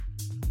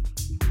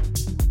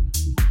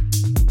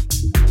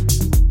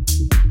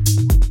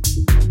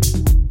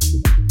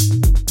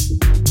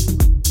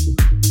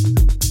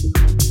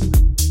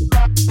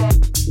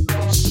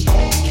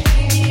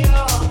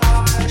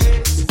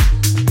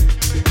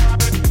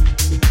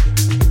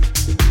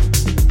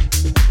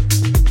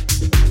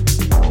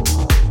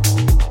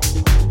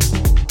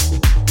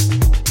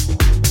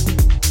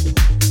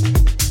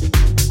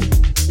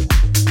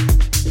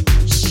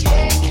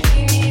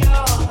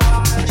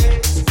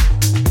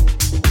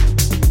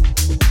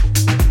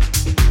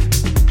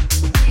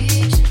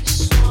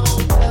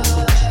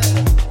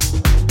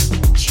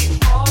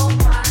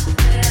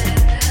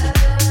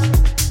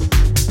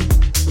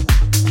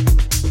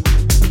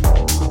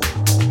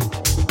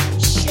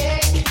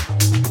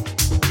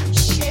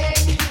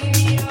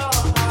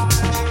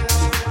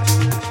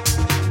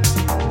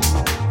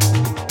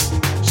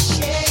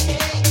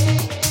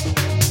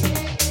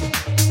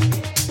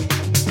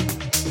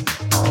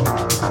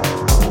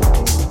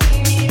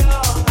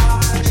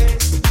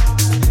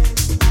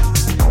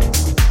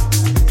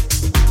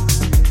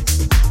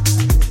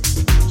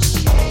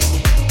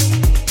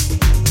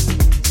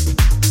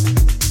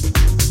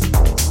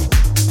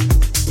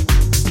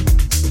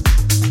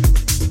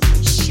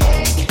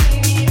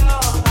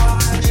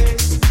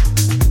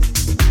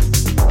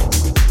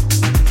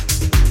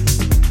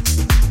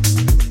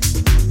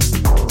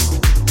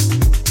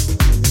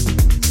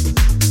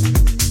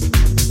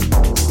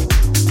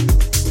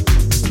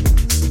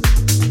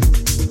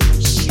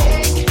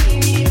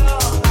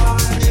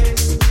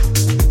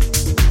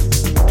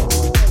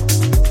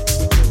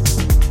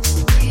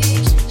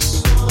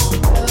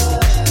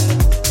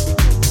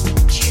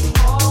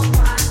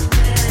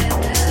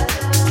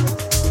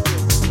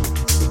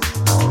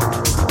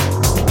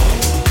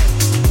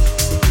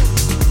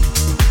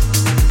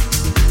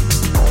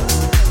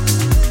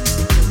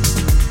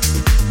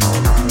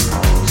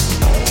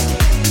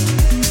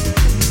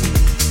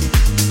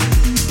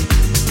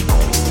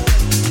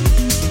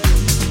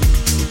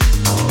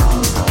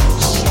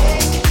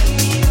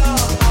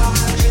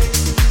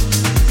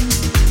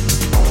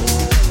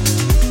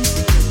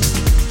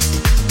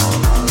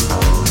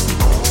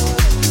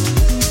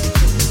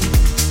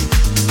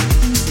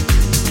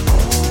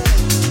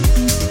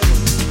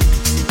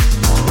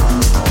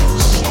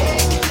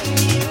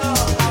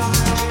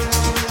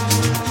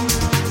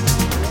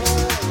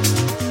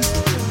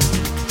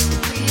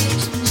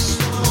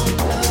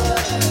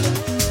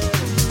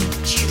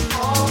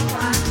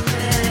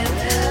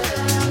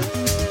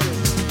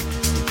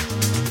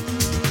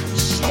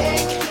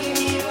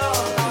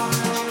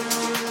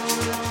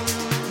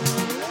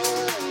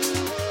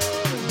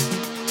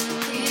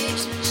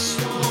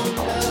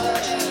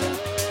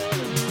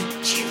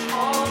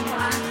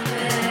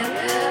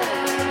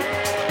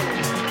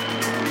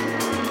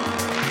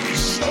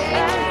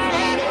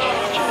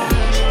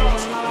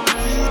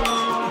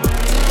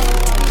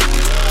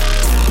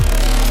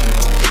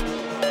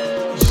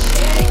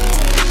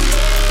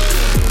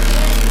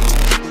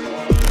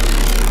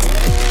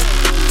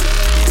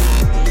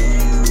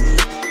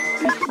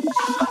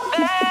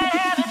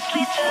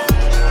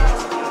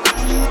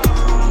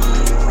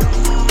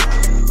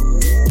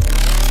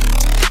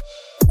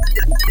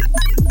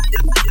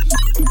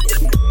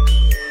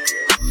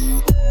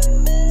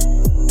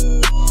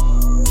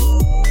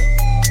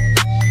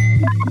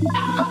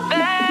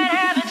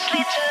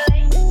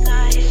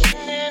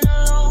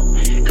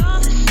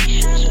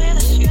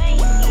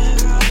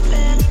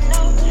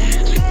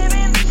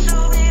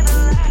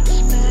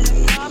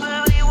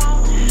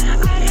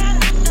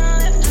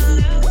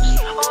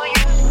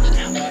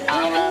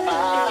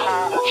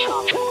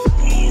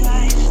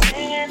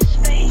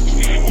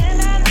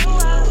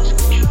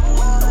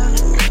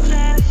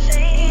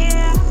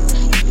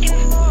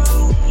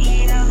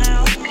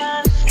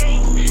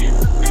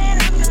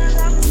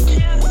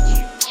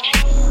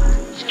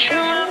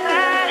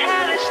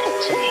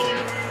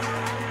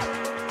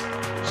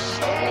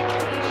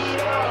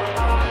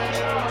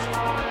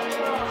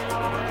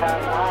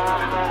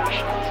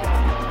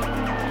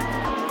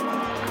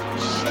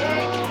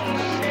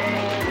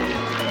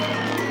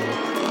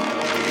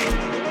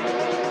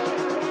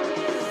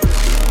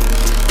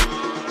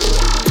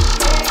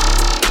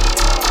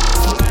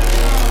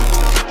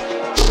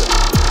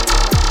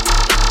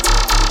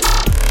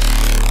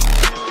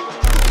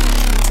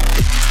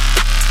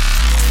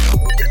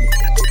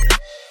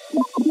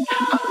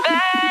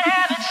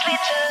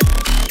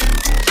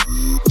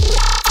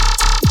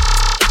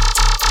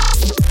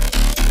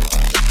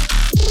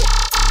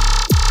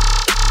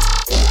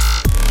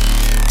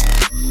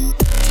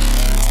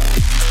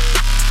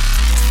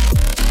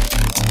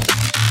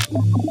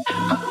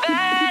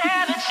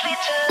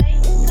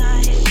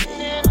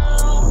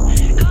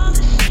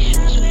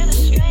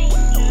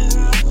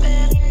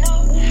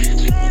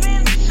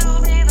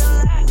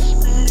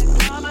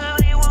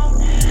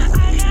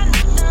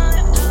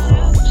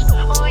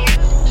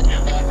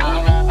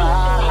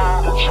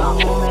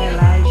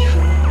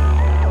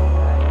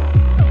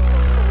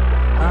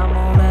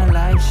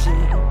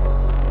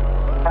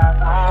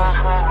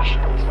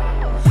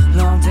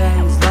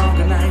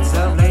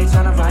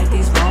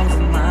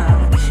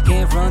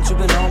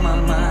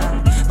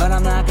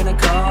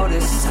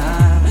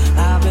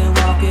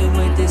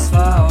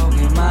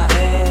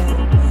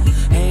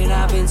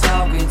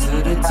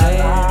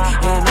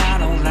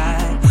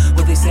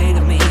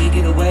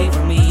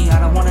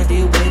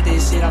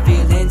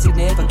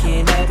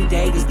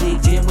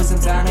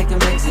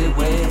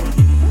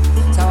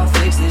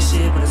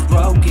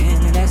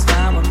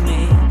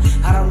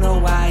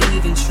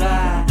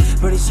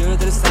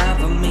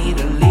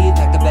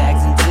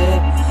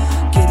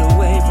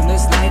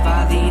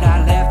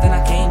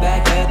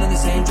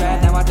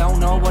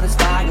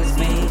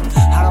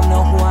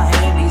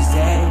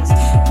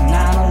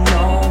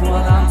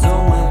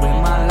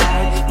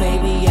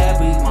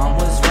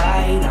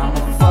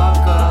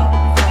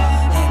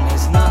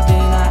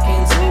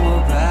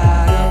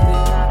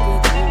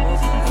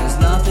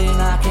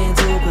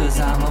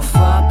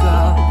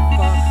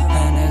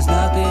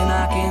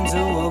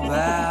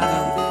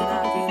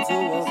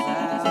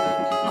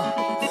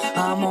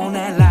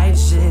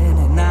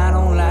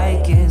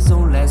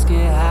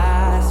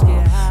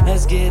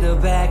get a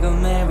bag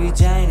of Mary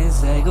Jane and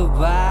say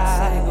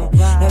goodbye.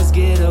 Let's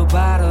get a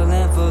bottle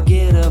and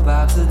forget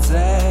about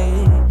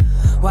today.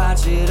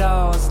 Watch it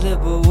all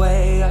slip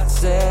away. I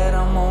said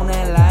I'm on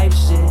that life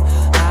shit.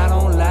 I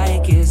don't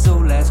like it, so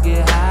let's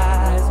get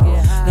high.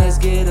 Let's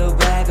get a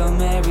bag of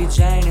Mary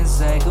Jane and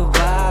say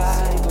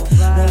goodbye.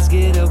 Let's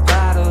get a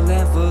bottle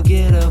and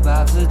forget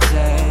about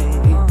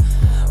today.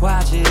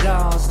 Watch it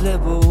all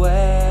slip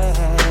away.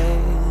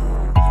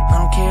 I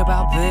don't care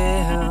about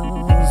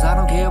bills, I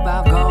don't care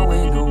about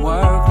going to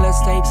work. Let's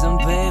take some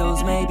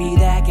pills, maybe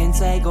that can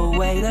take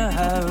away the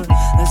hurt.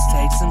 Let's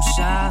take some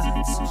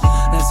shots,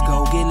 let's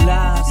go get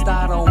lost.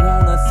 I don't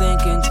wanna think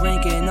and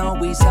drinking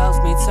always helps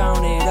me turn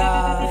it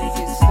off.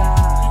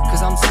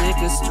 Cause I'm sick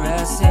of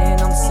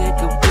stressing, I'm sick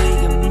of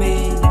being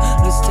me.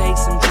 Let's take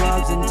some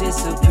drugs and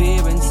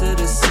disappear into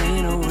the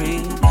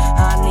scenery.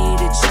 I need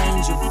a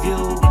change of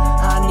view,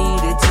 I need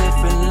a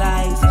different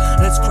life.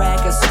 Let's crack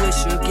a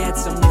swisher, get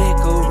some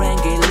liquor and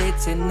get lit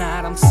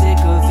tonight. I'm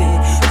sick of it,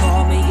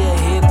 call me a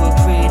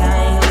hypocrite,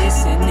 I ain't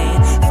listening.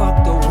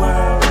 Fuck the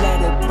world, let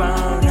it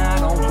burn,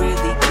 I don't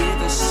really give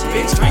a shit.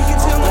 Bitch,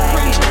 drinking till my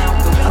friends out,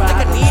 I think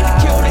I need to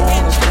kill the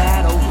engine.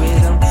 Battle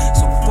with them,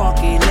 so fuck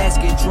it, let's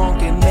get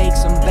drunk and make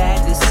some bad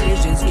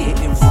decisions,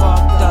 getting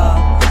fucked up.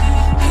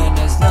 And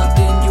there's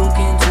nothing you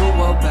can do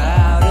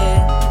about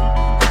it.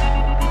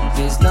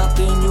 There's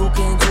nothing you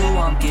can do,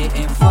 I'm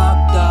getting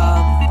fucked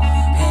up.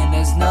 And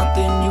there's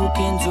nothing you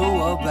can do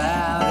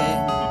about it.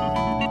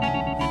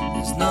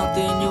 There's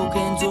nothing you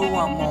can do,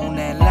 I'm on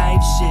that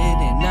life shit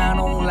and I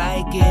don't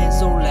like it,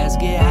 so let's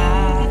get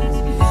high.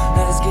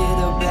 Let's get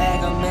a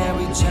bag of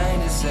Mary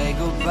Jane and say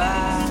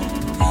goodbye.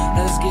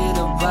 Let's get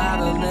a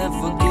bottle and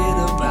forget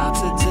about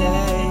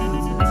today.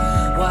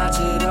 Watch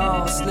it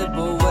all slip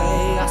away.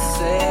 I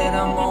said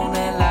I'm on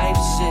that life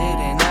shit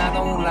and I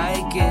don't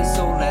like it,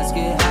 so let's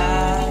get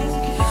high.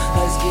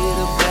 Let's get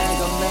a bag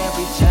of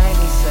Mary Jane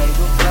and say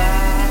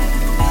goodbye.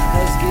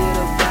 Let's get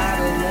a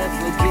bottle and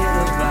forget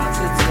about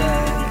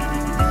today.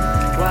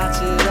 Watch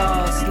it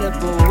all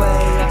slip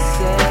away. I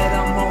said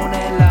I'm on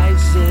that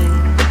life shit.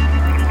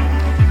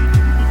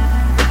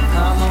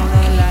 I'm on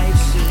that life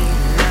shit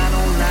and I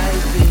don't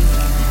like it.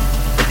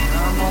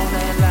 I'm on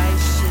that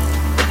life shit.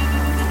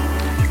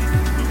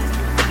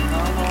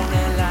 I'm on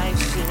that life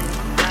shit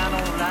and I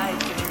don't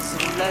like it. So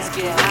let's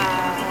get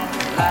high.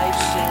 Life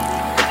shit.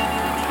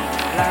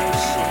 Life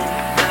shit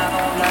and I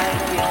don't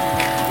like it.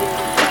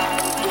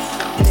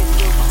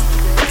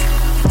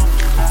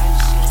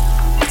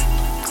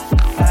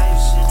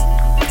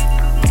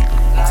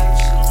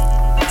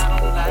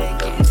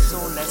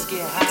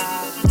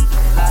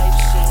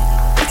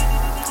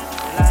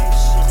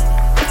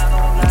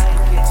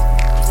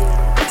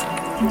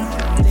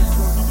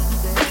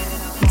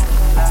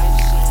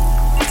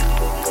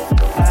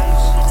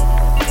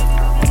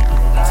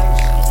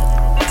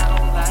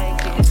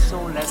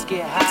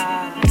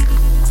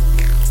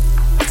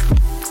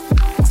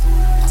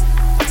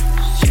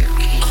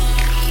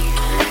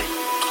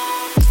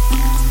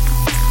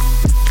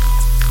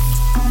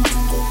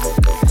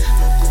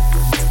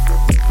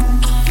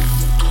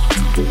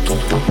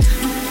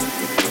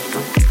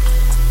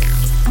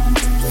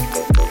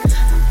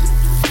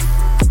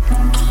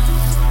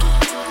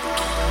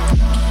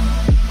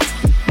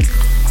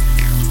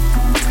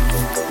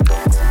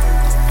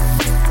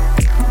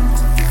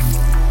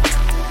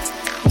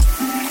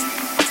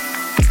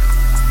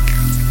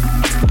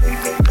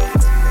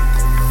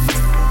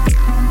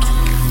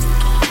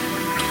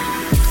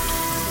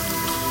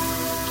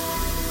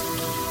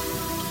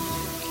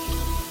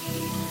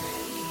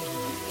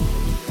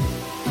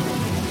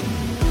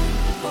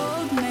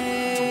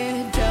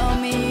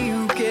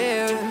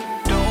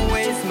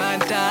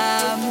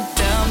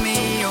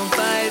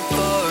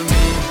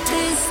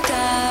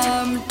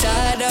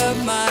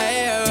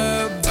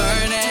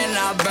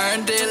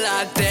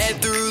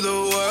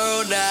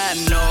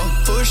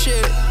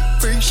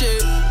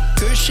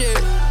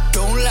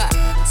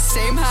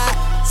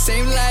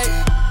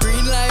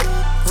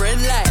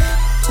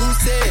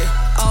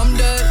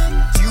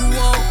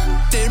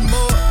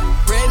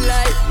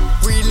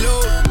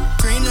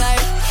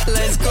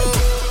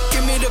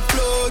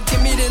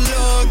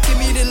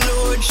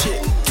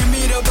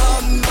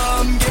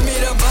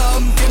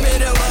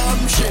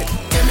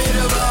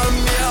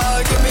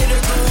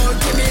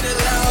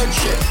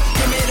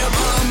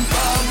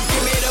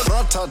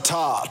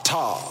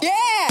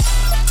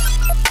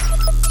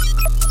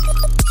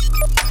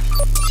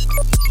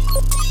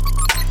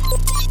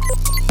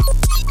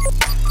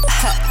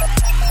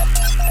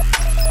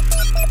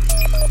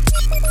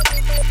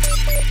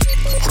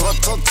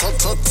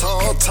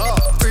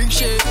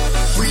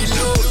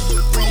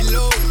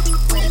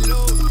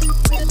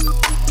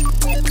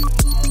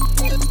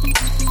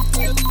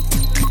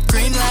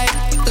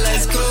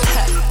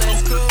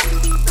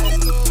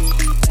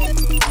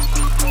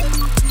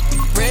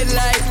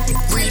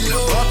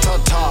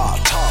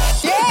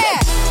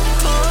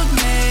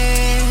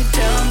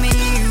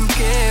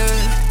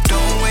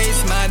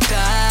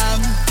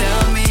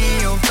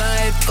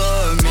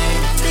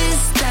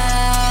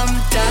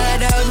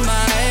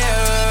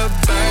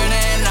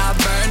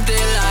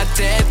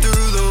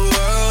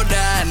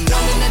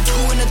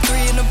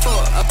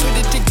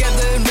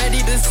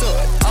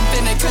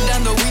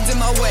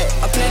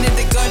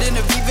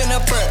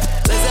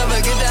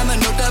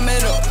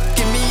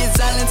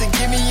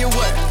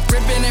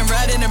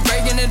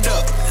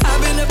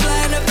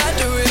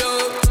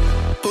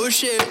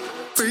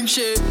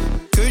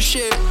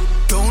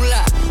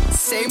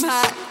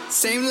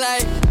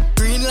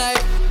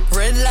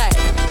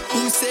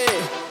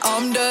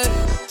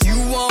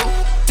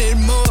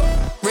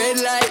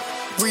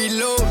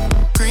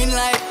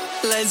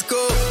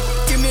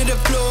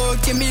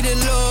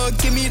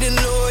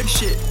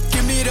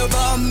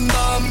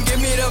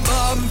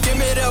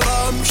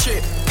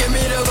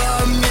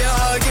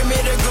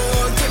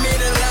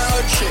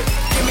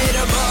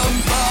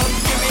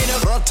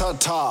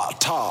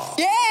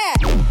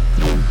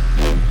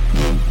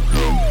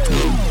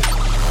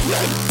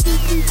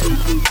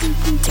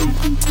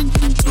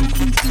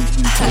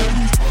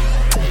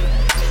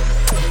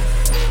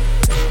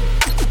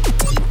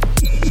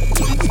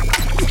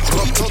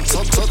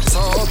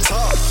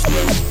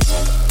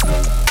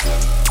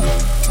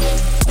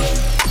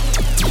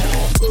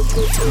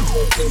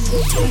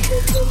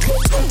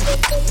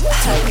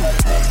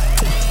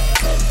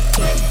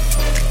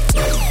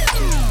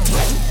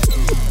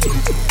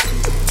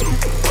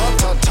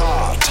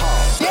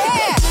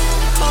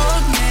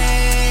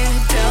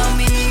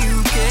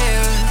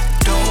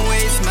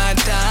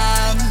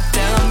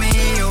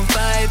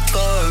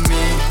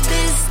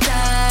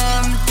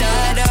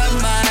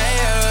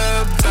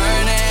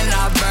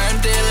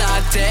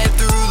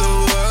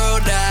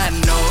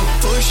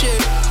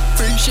 shit,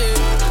 freak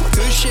shit.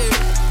 shit,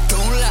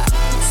 don't lie.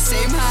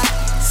 Same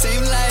high,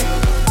 same light.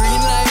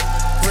 Green light,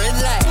 red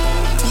light.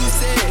 Who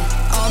said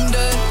I'm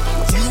done?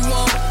 You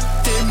want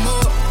it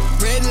more?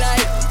 Red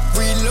light,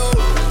 reload.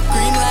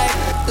 Green light,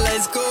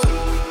 let's go.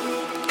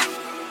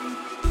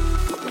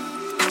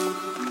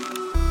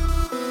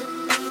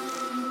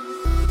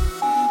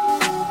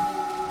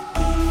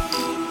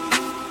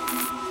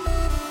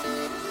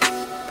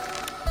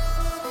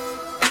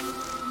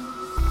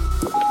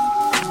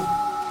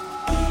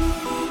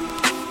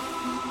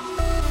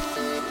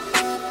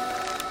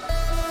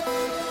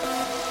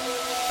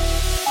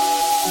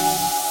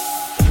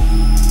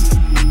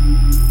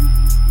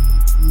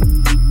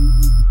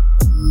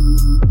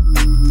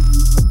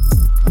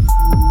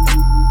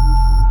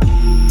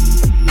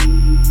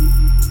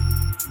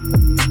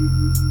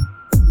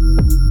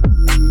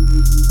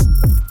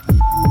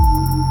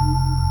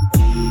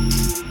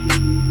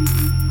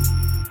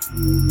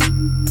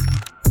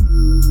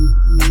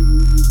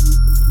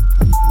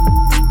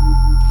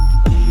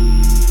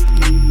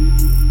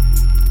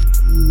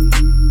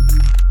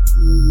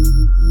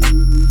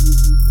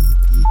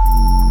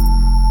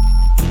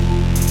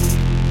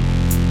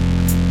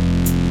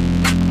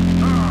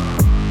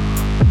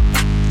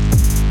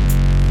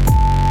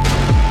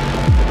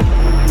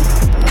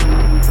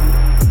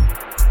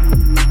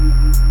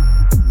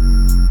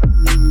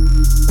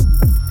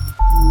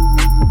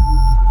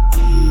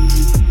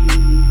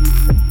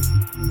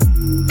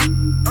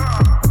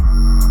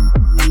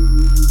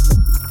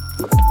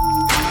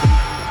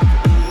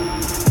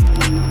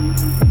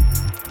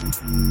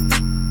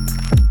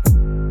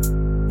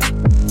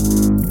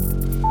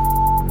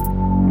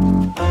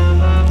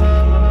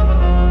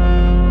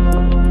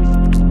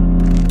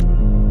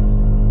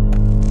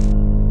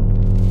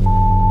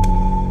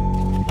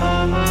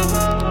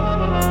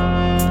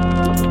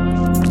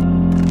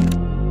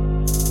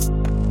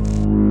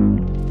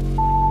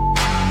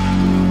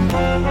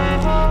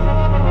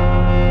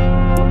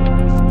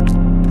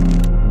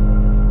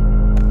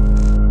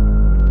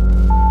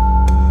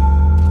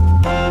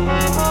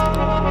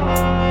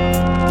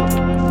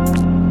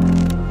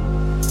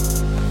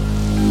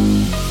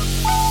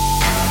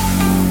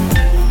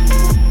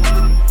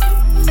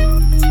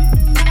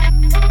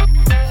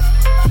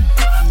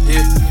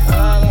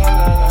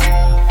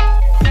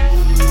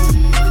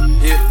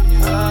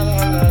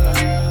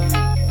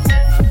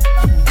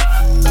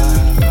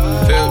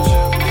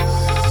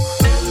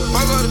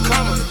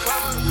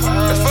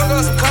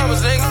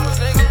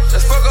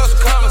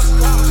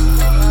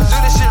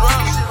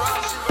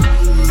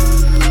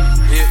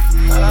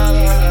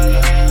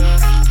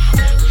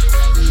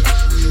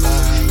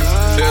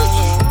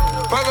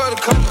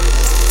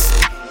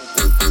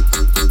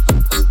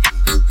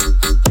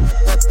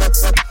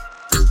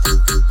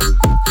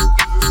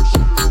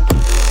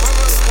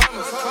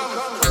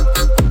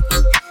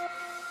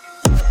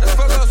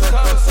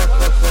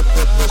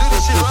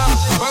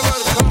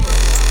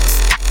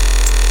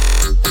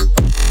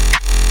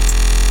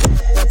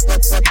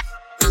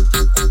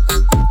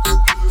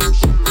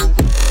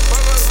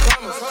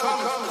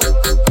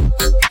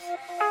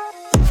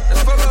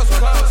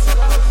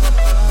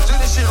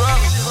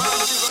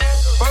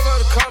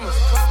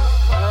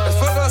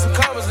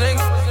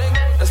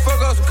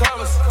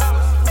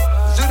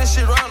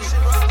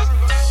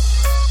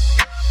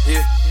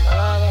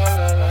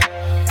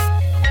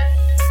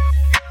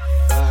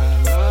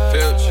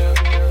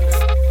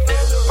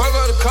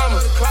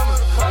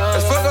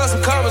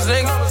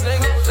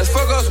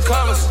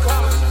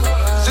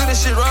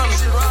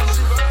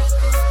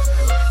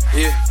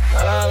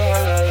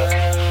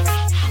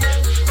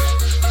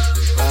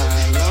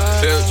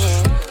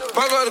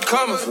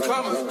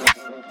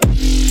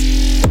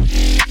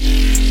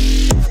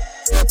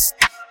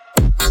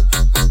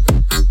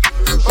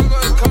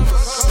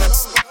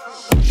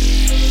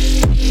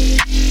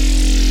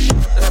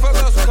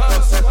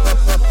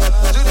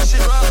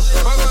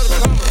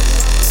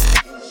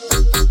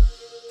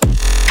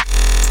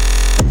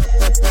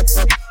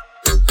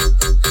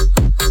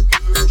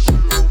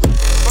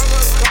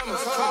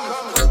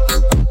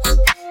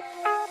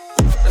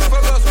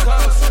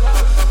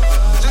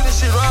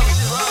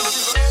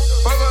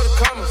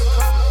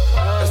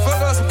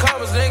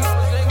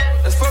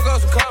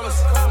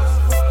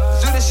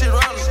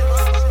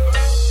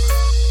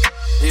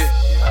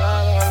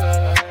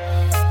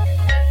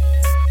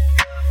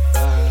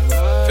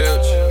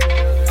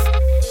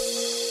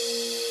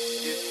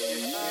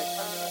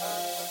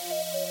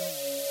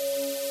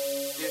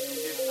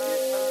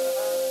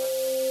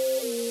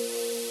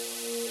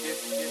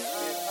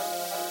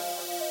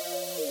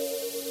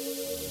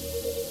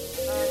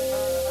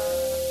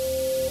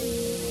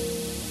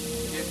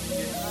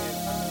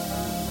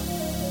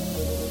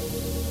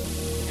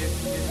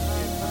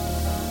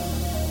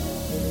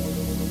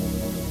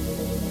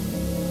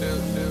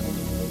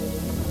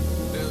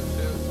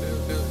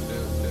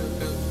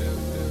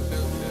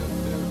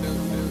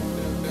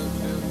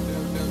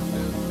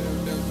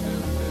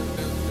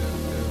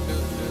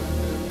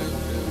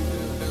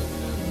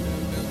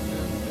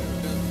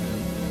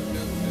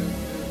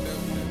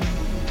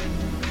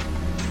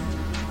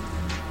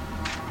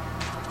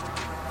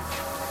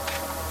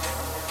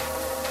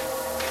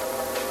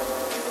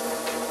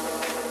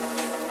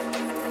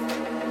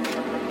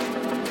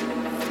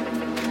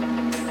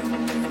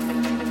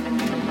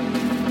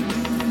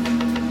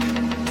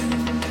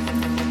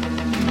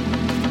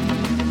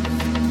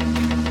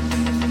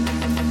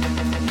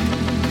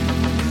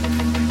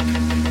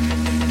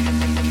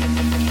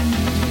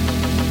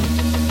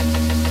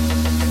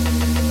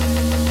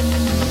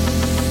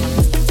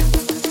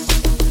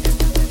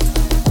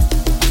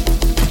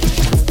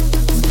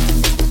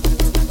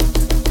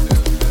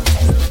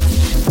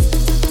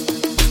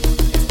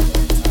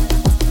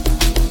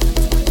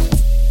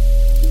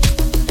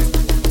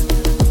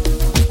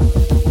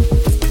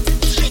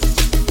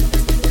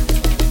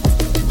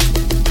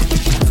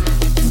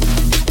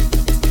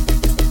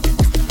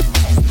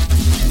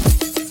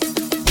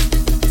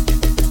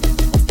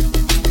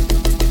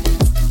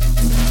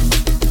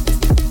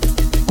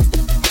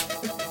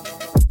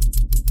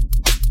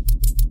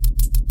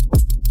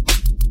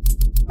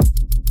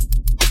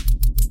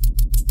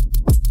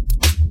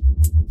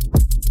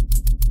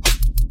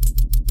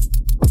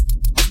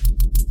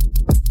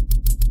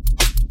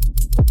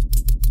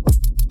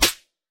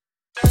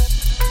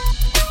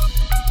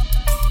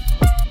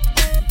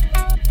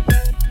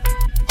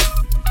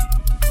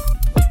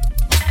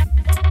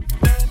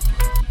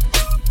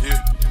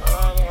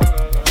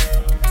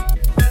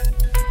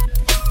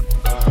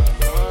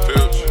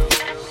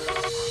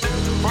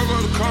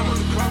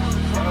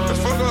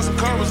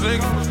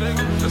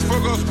 Let's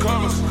fuck up some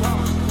commas.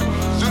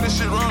 Do this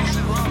shit wrong.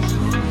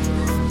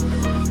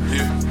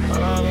 Yeah.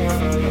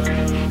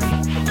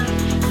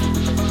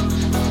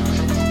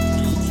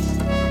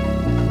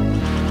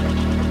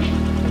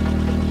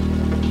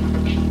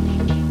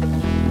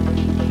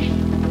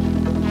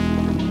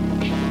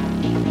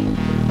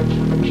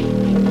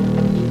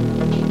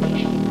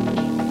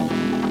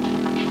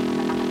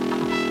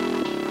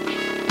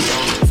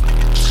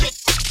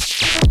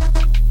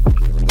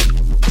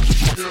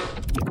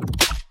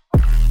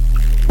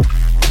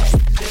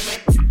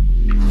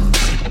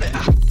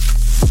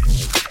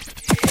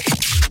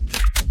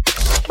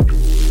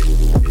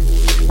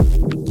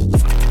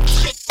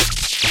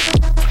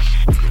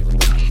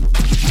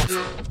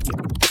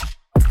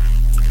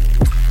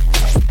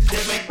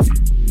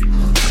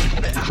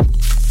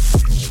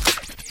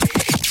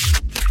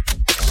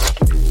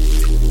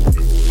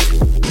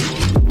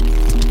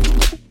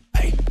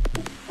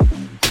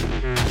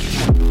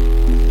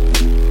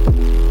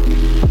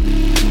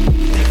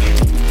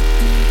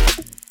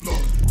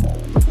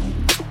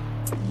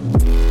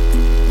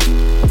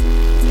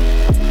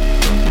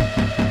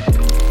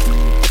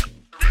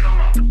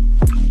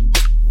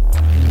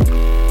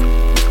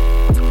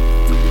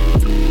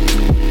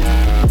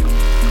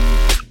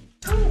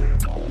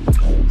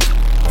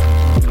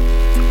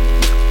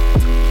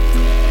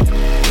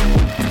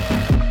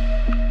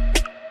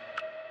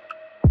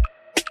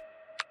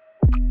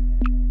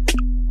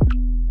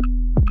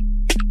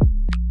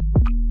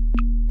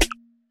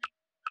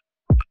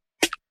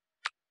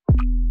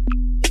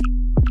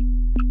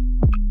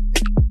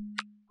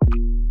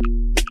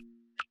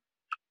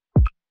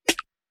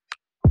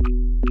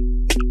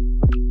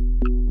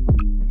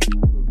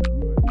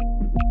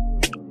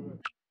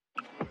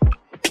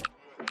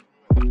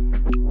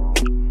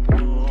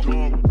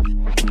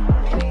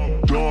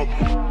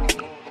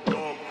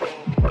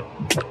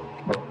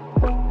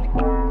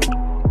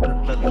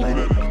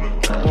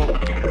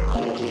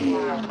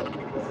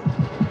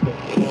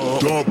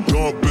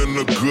 Dump in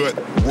the gut,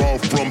 raw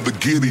from the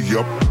giddy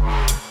up.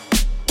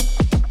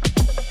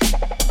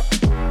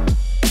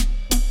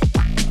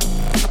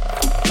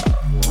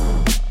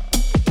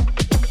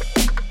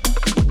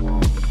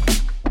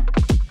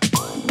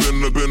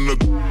 In the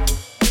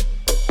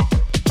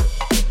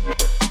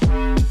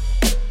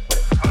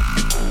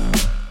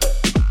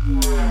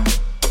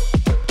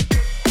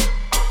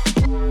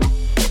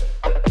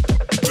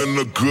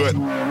gut.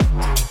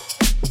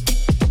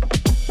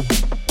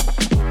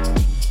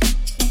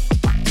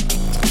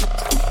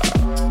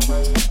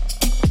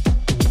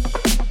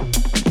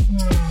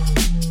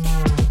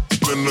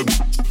 In the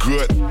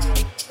gut.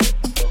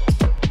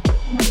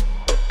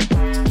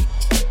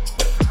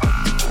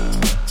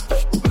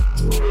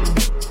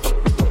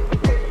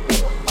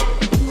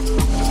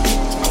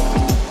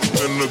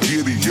 In the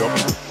giddy up.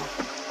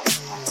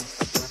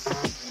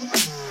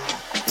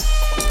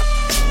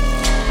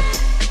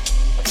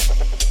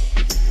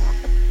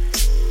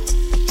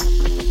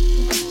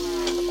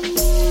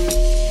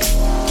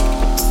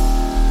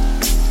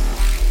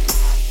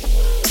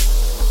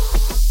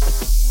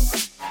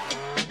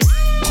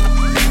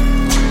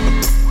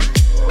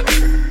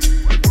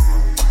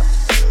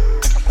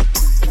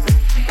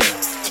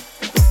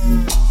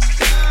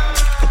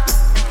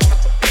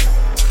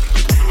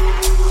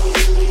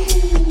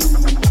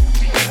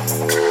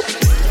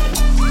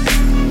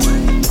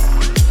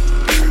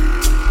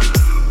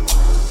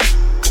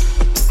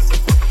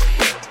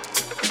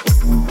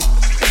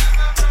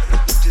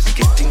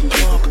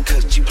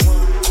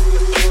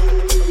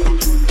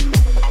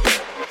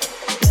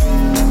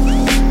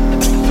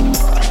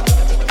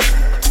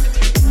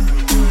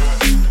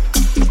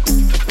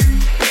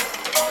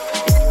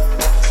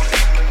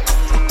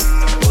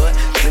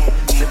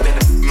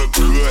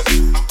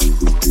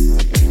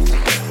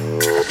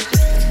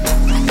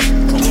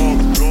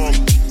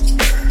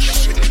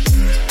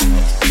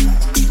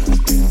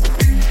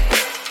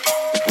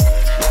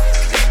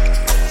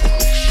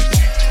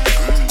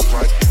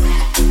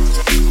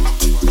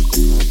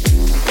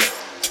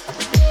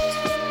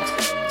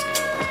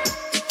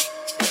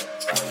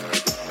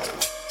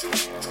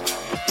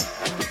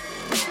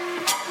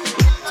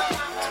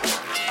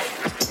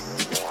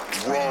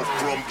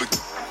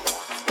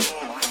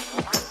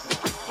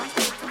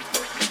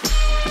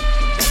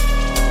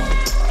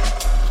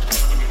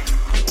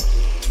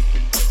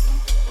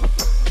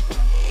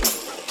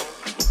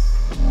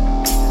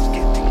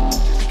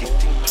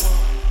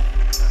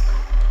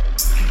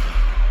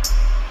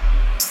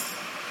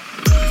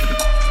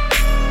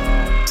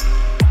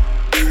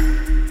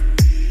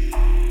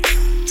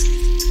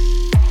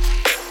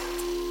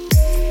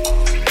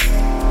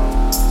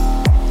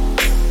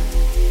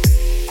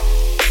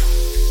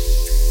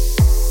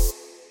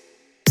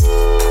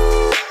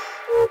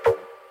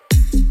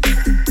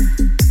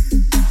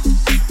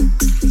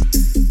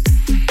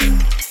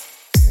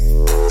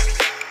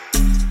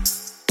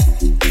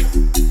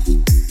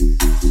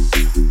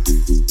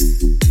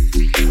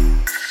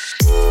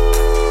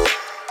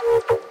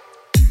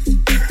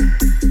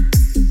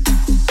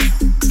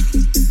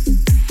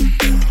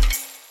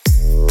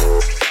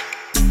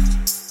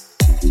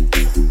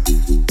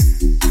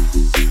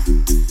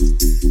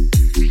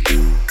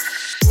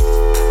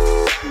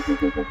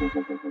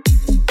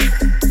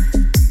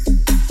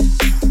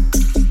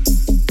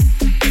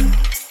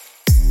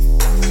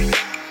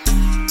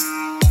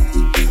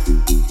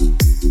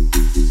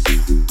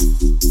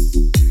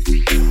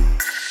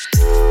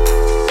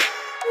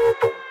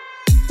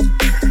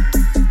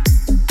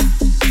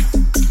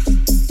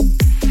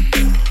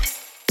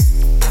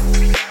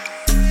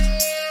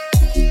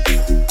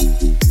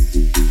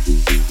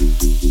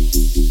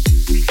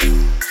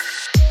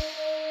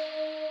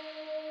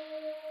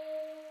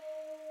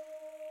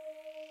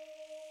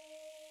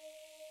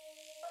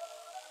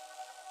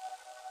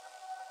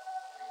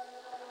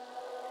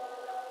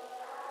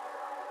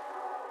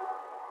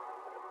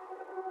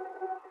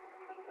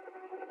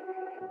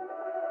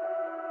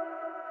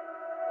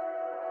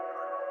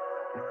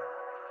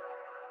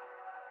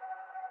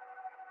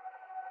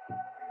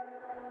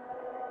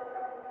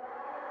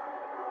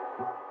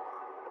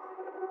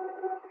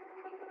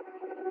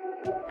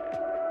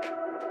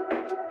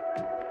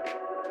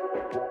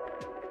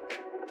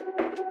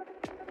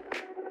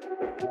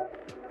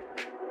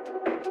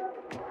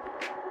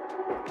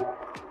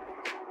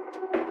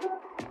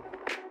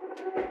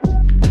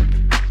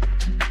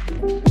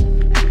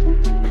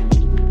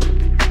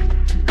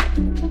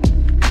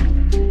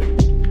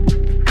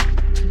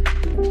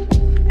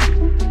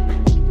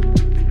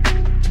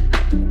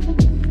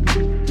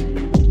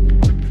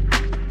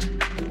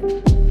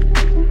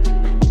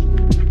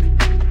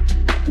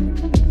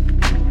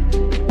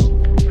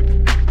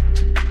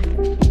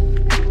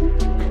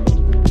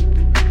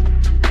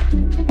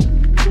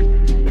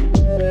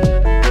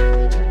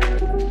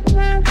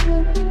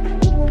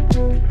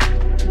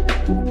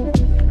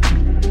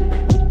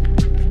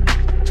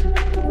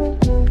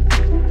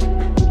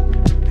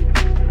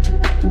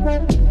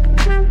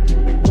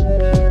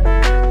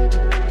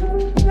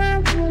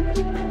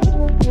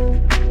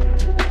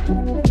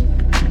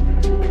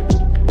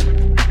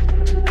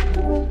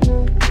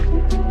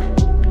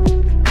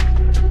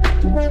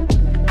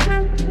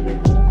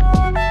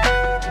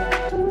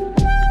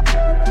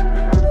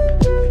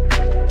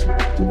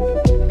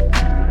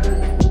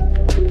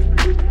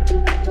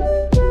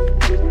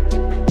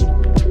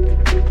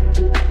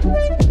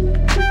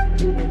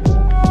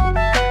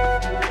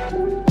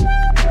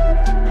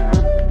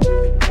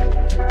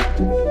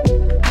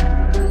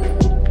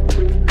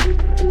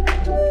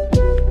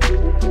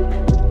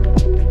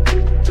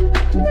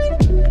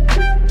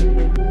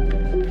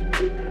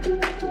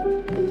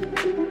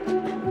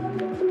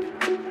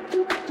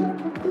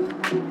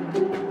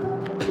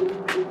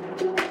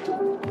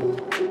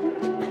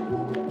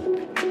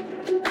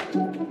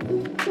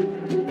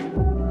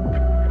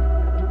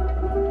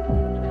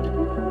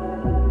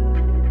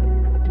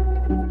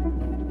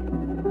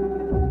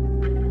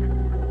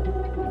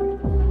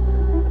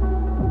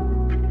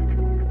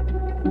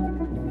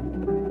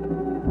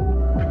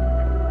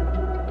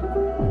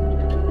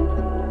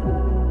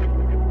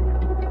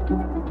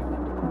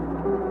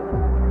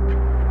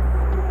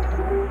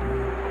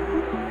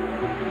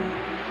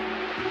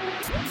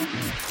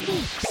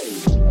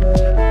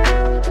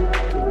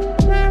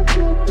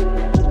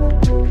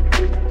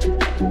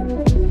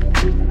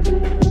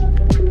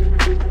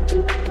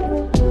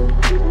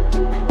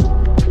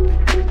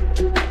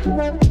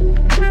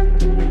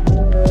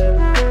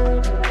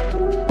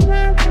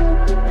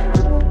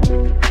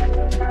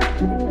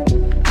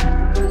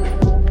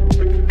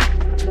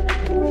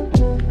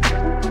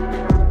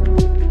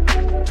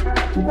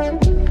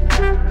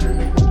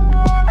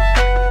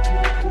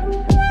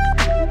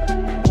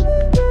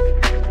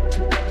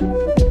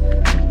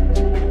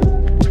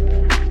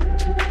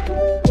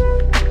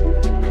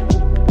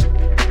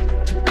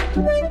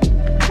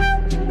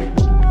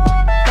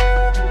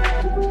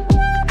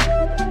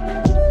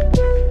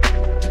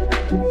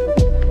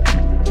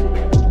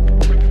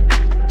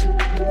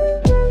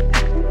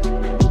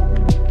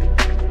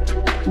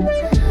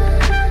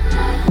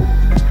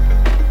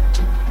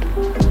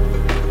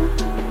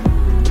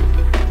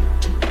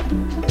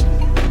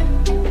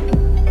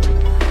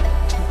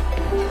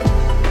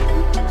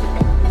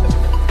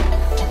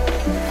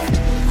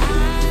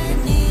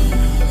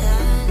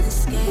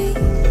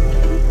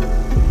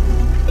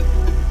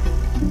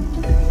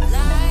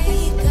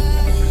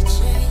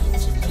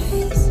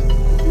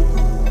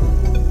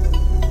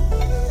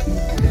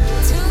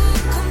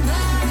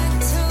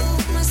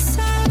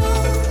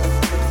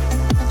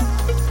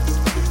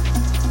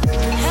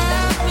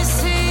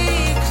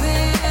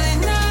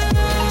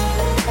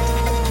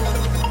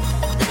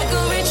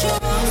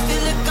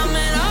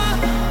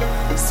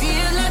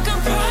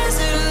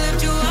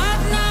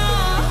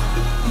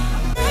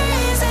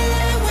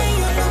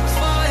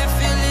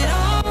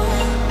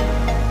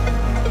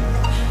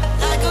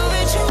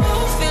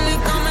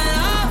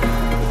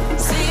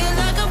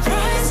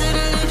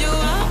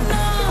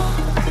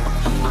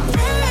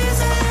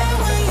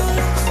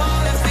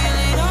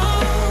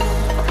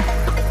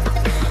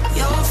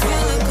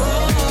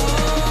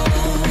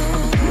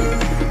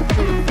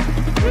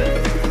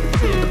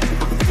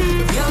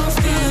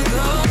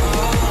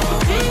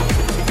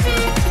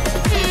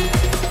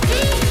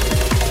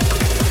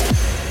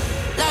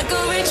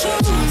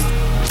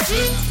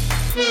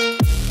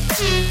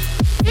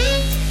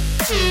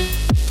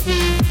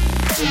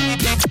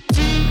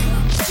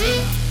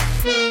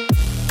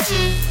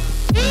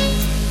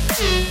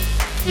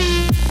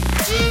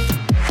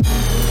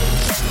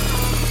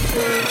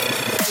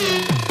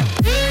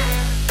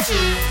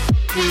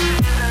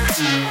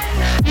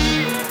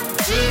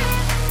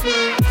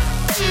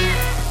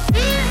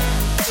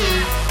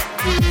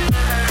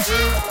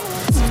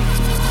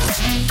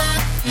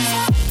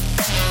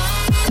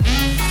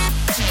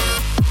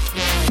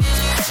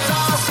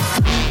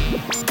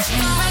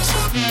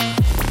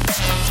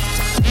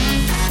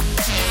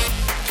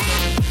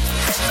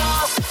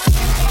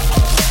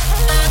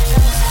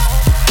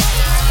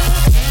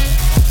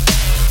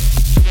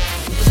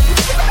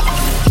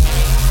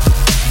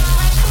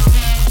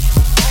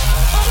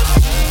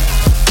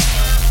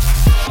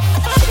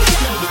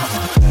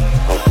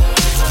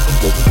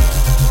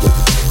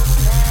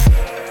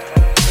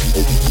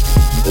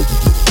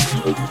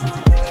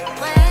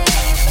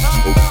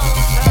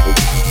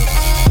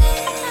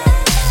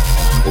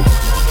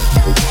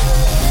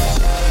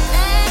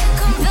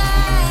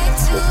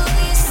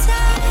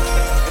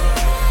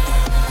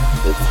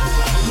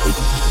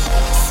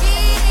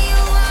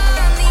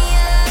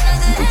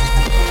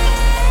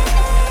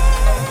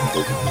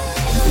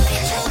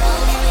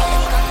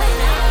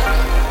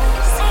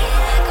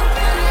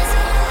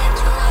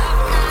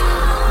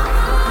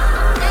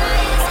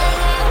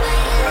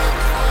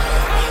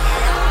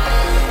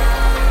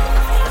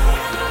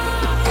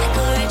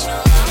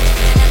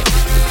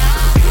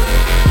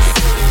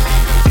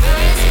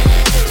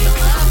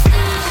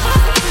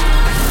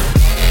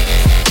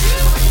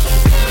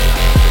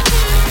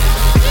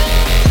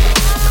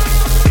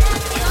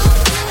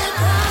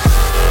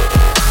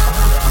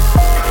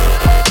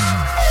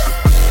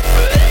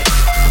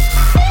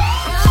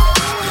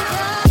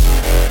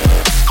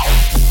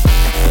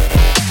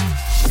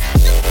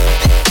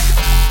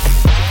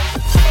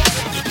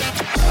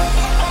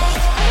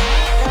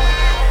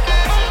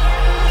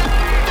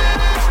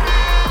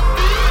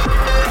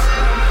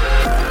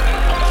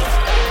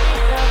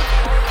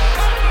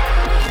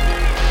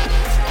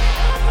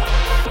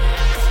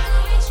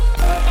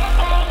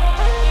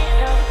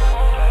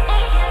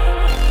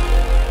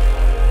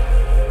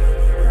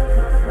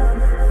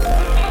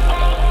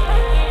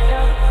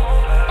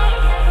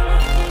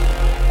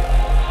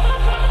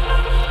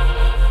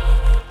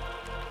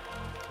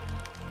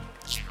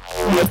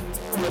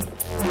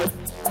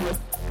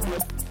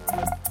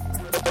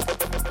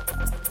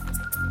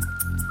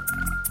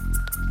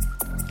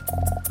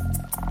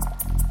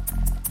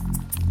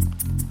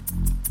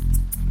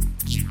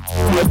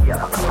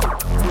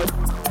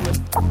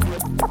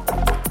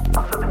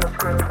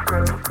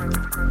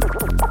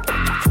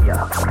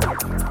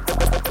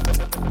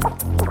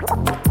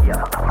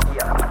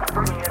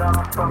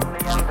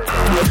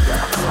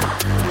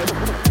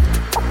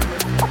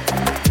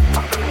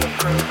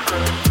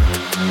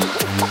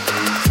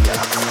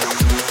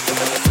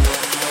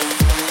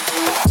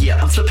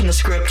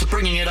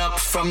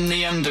 From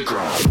the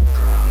underground.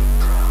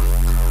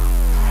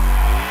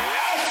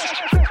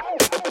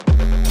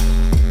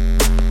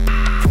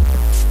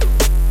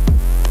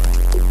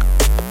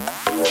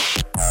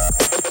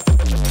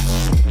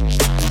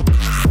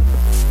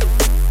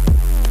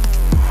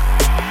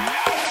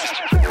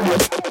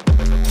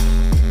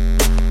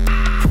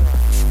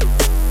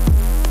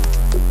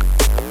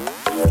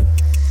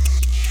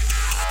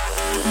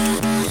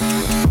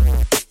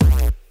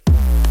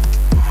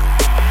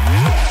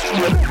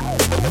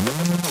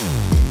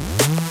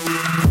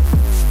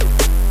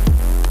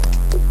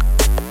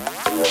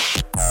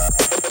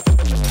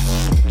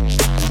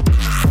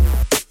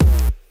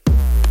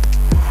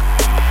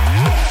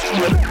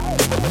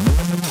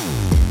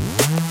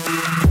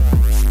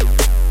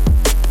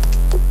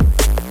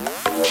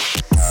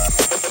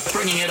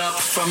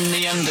 from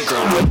the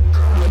underground.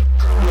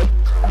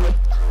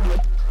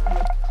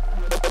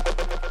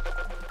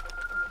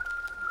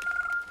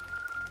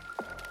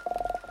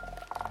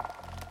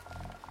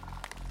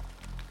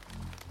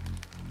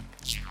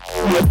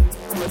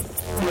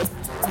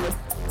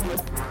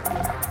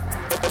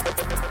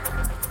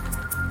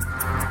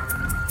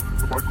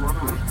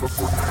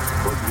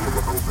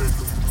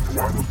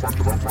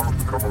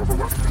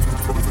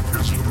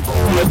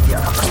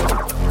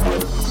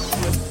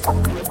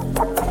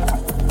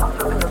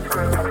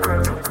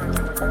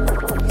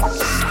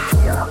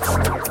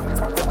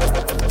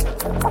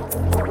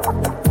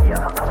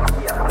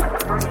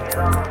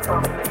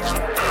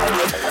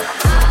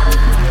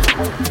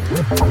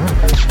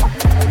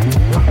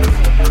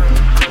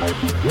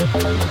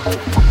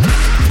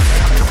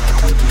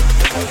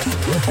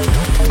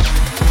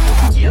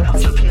 Yeah,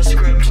 flipping the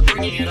script,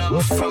 bringing it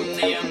up from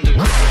the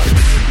underground.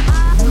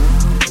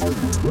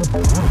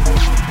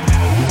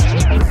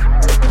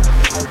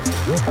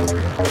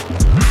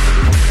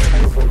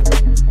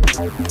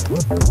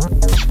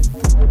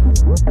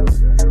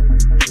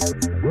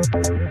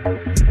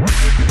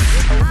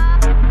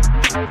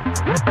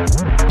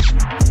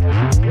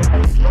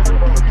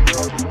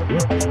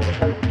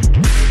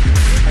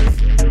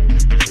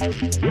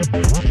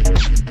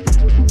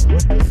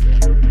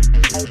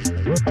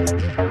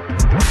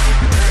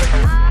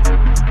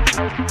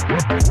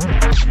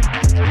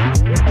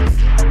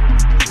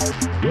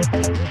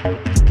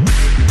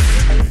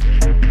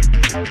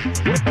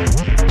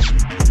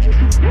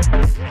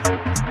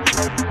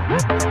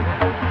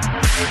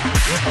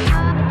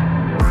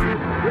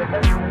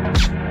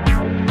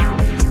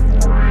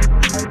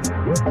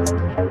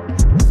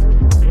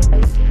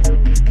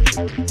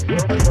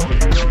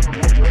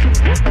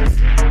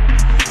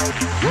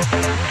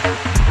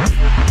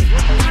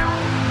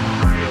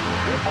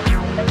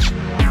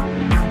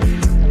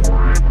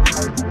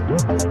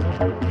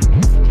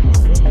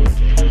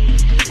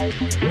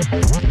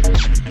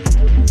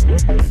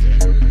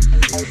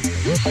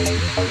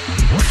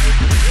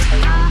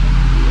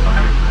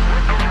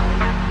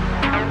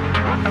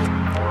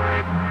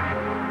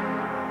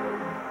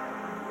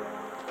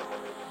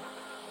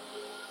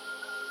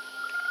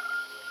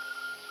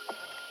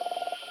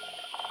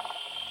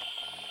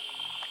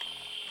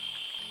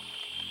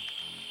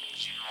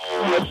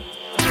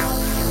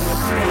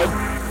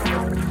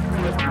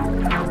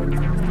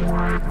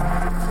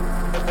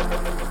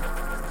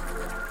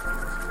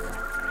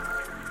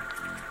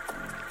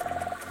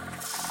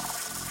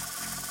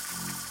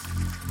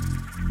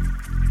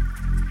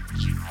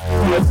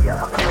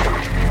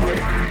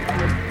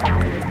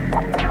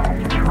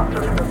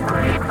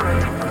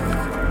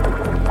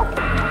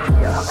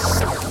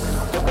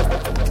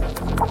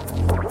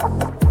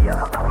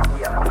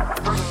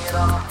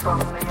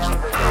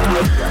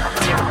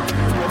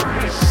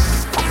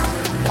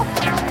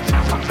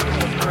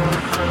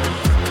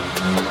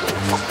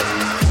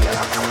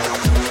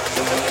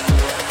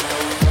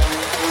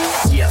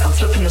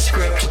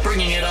 Script,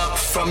 bringing it up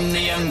from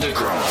the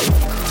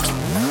underground.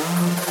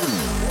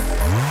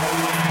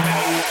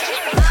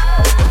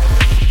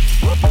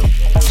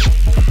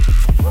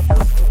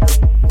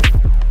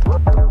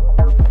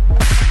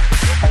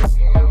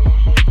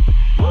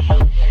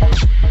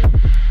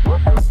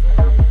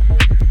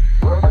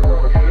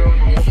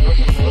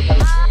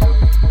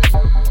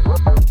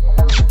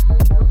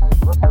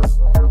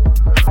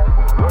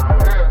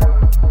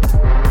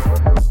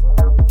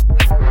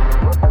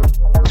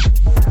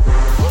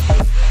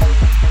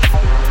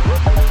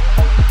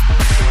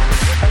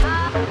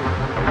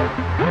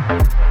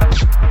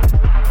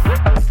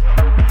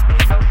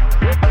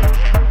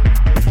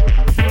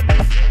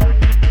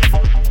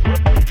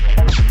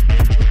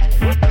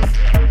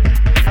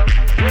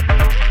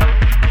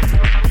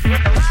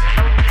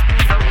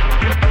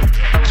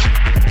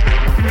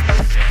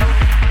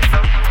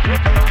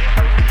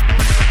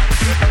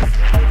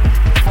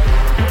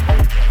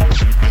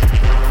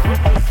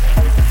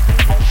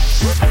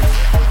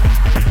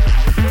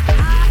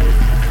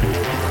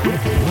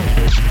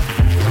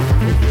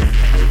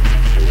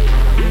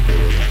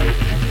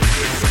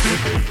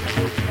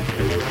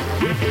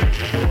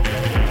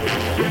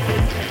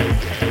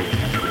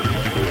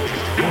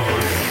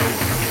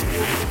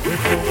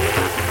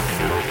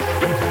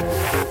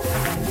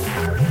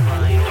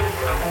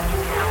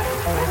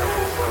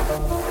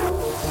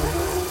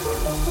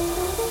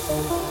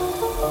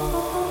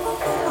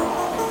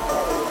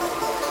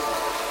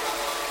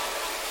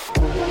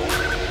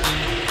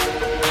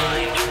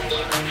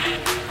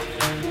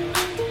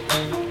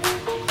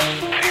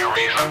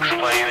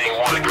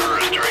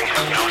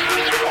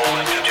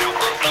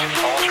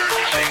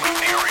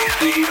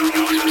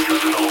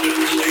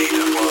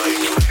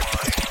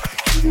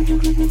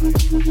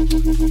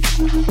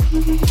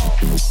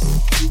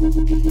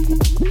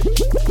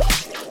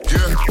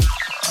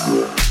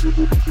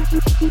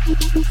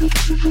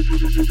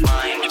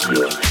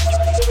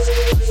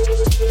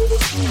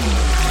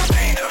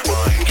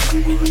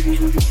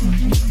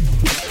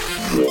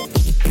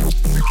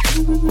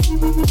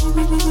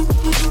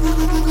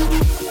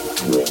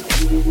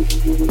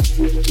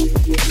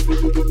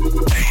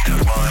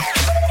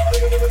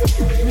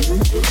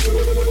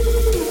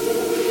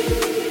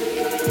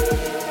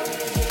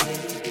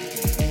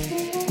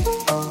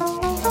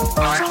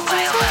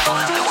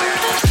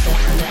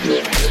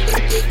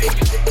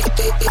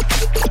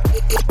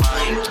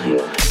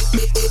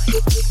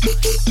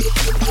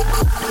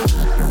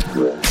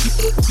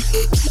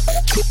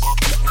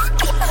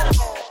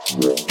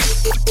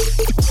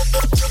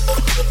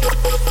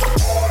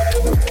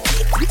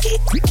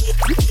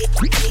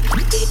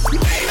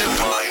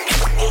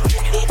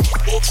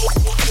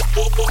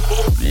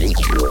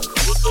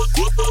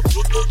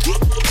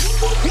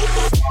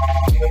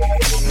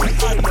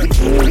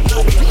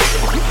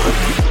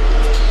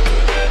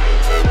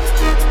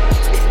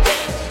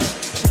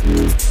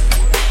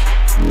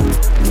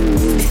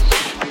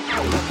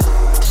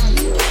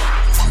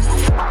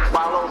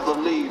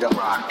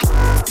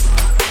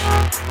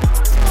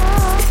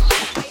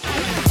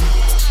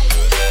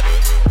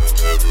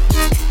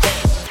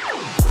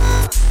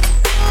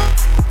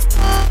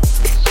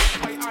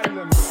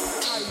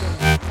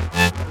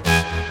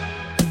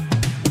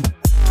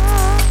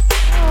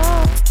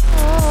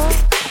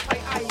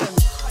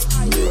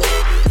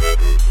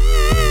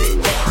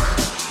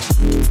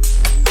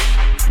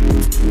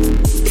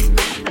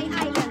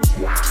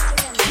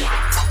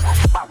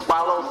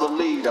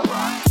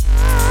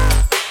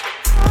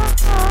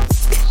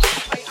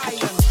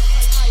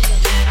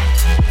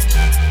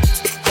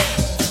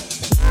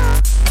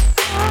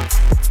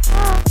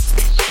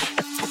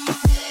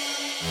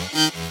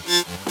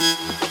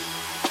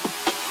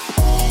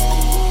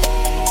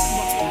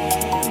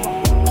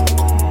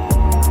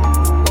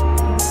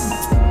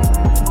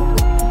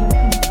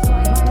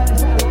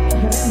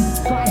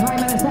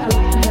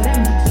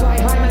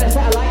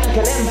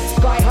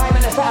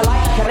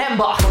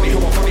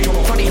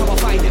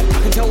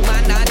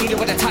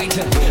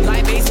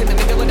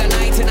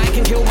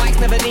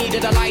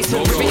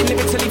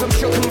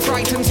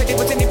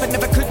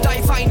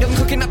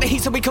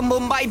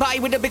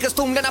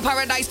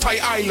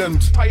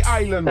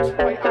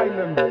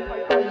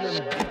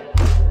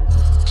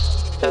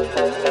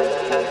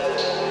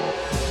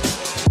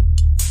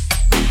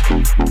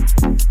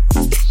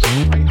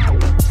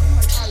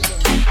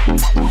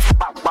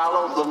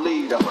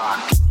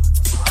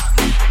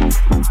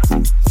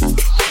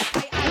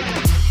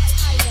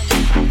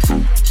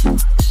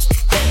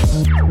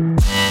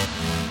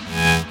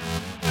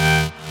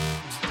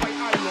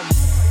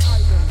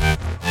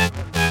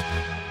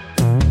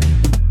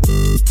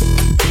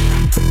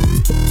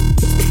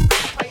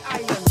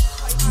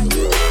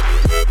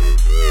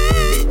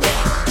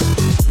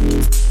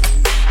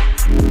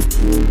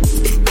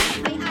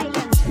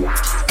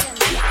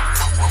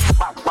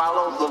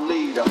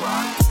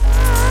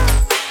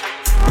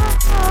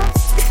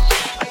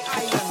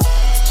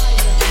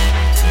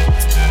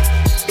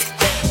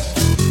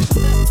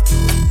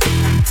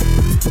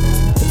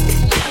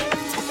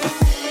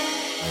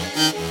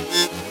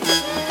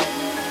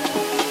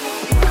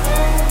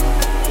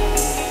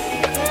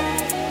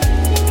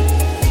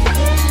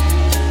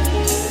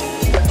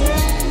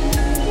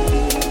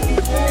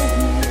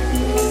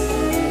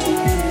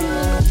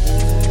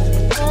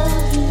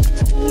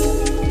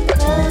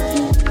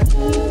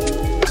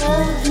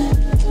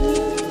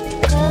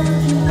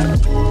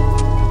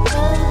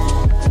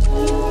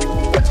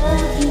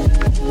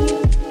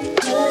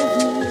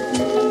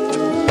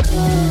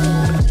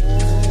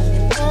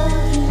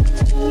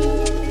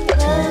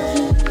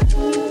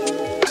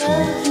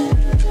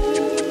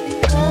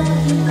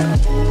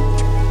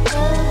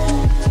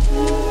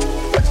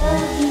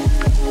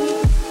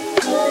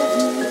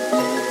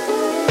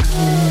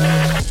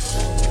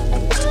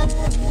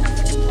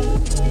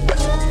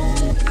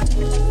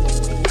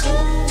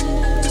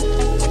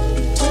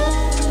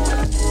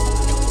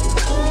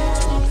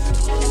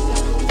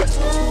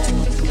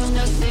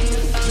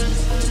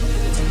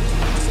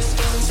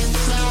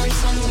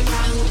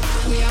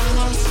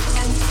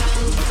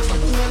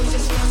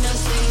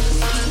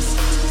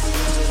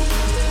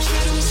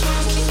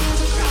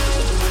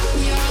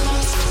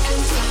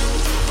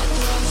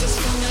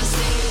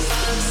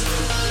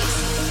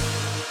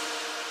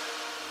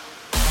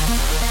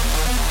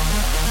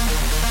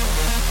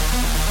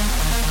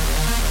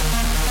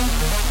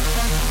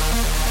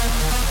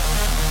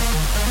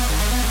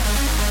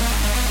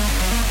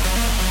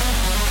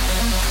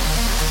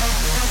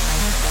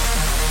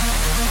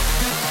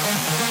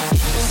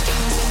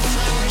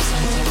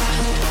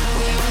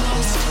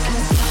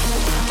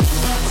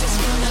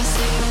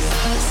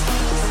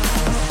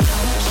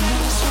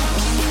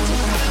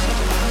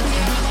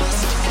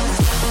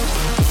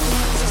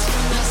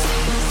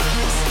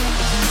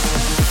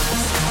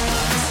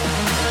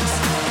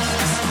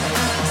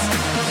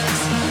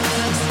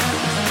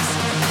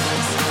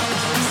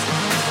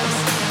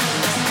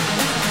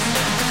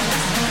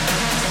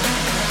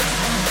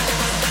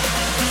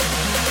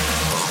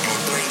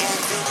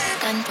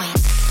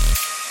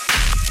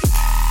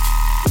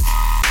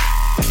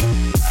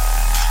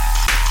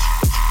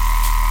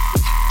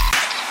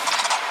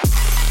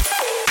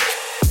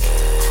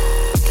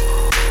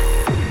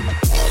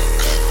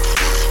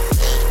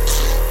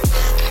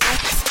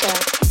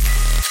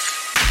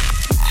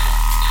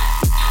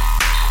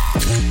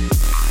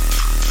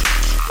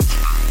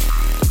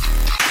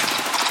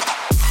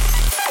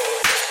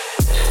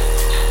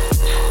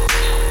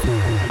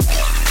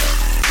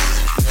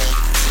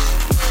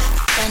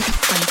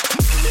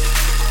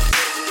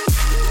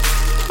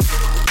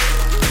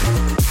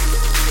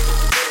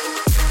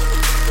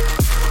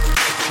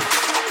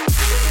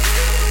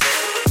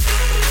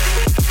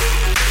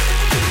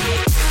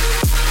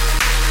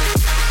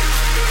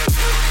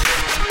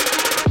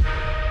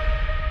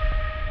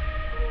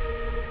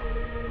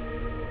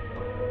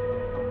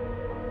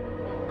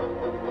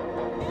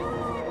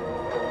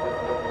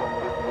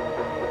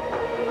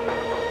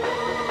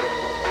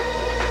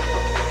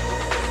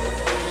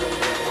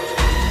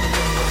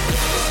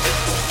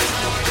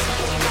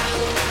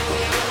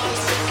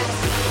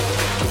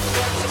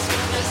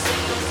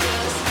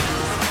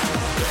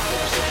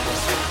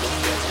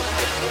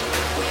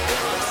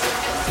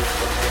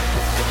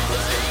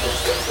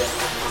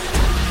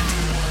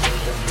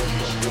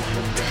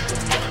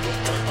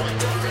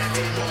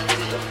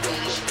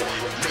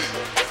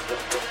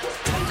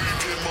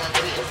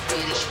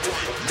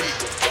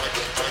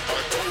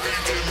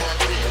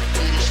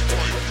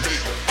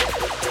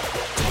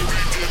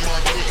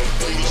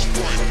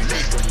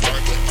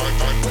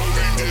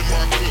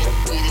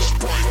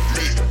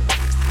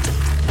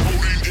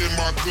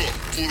 cup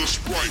full of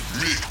Sprite,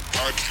 me.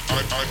 I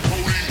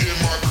codeine in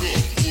my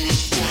cup full of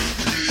Sprite,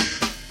 me.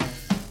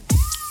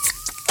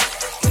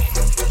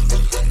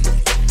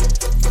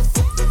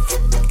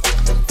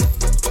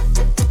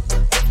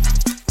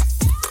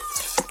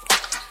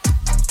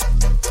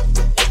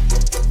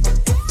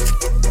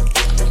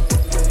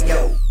 Yo,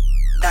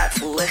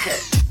 that's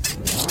lit.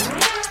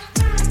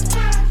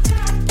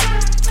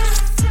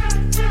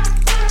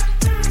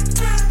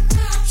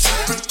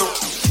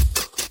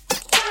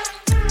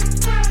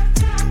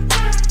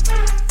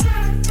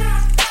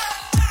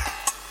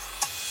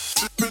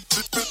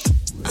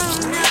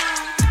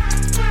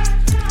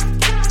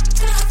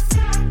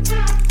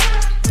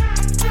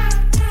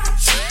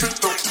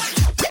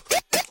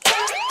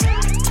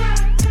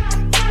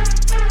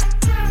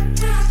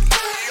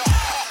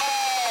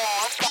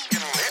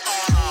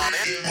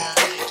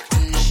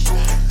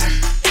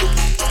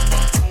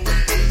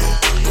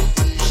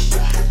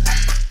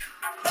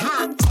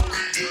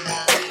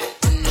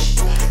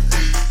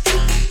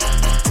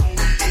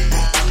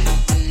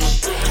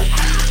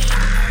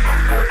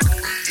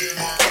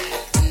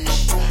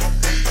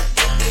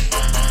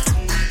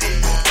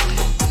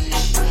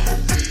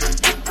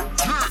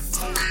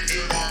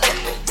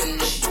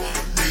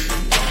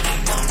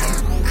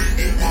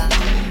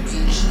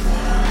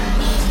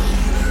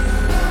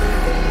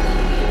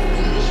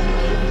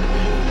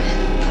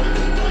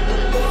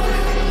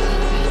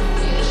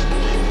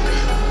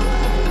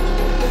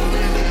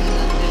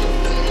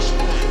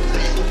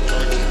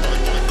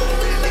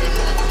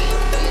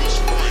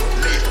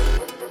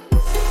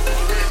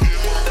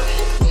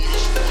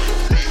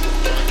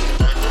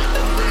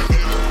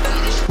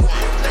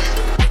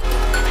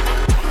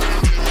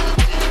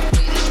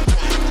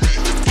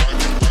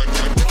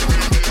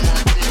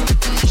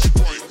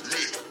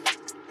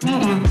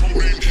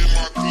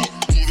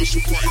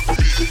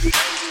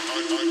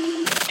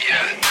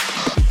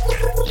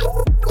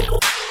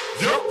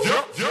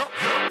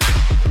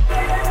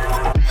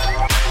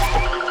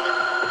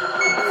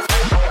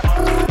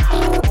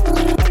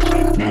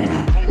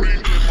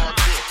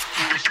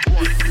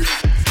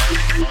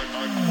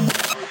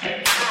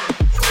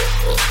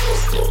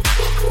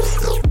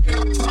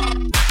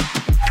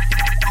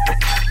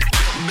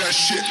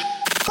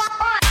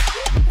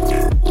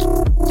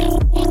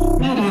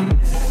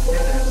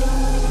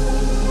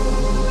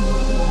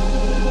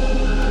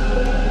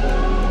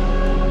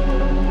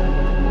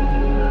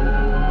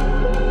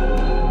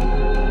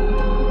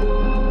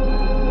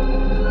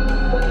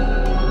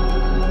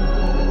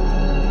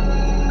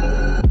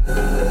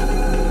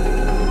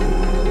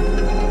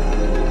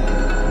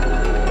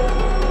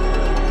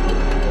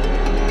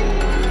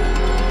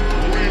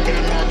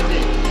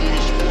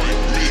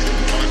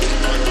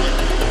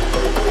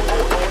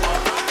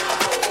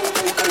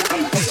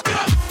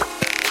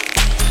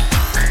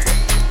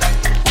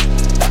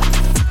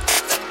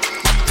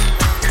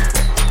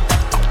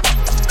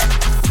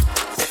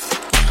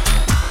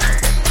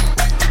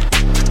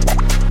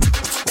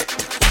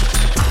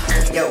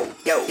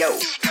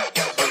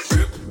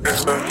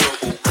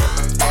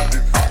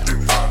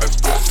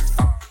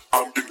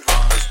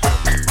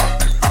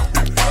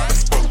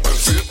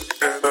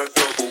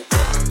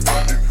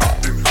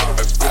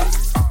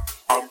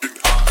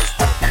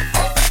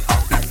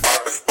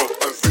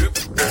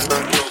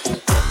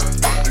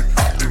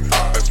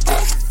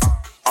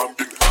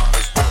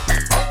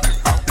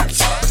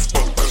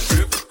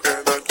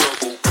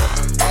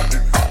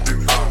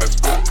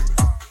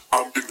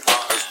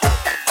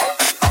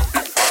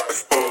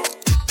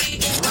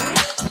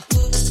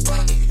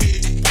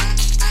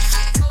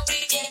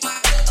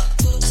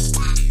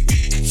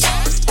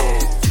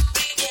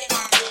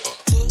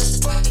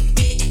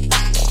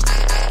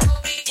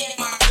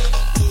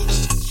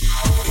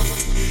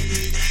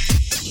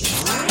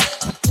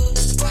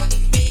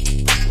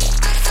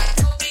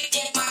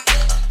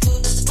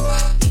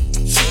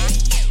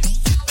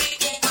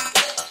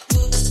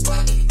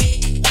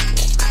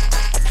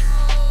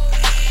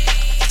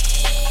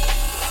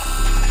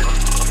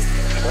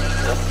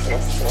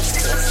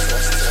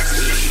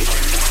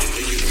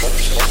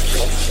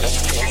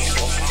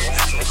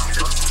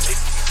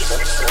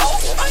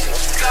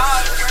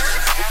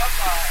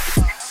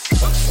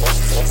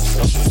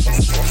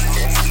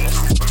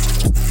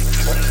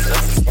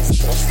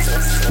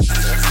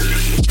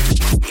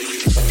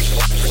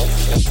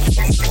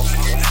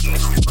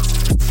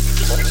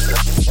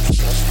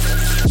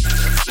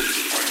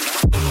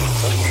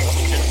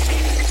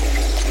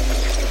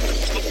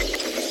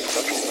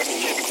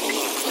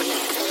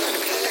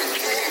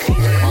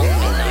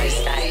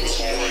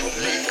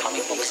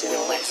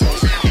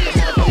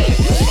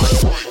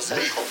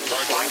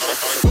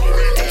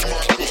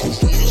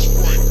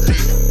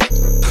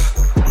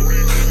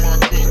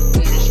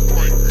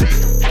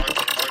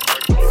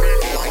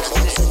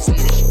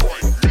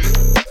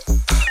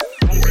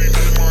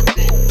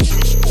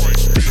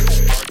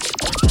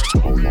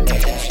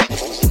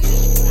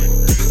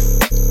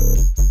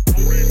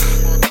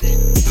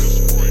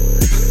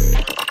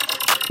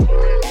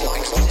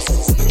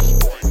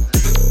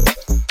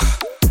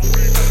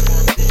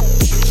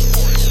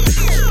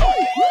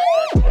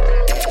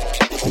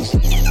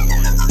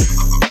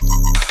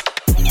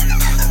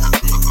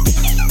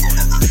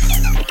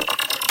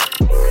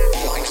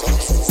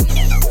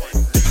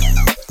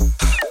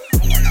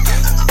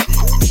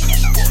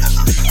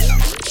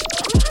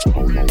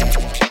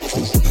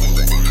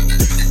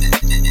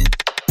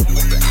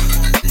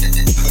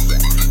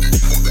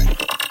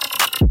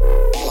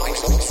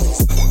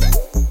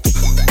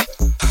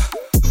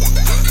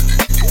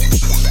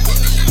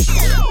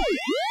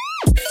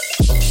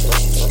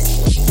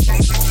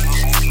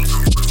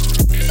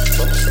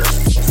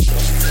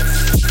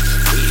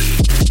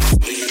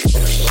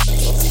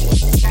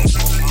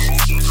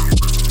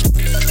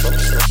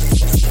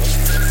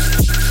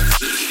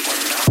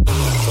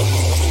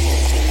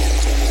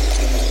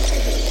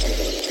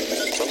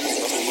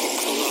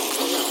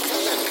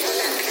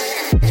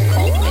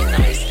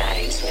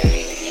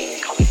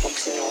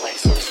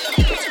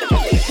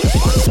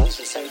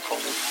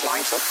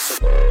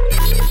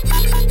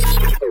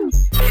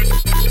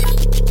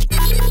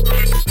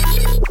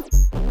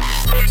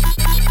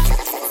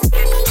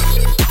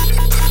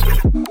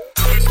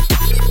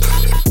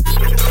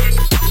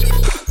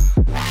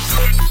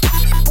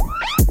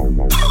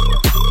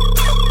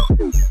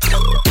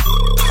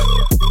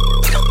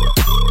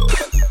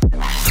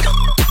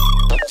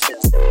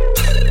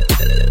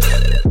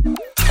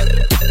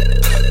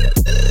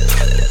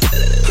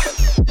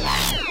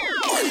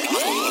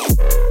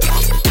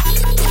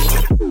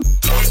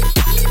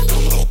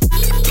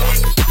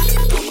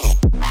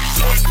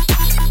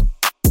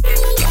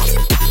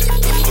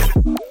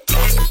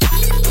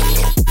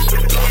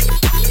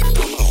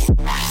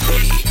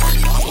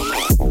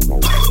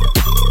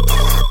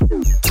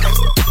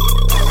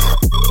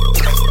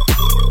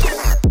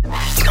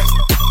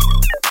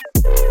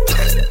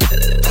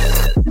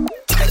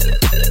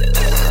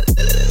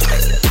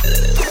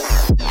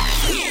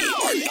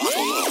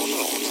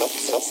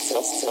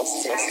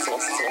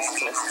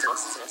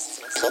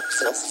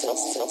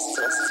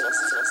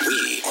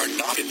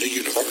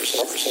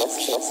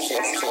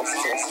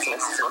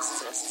 We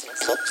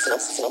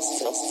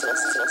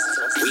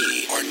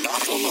are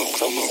not alone.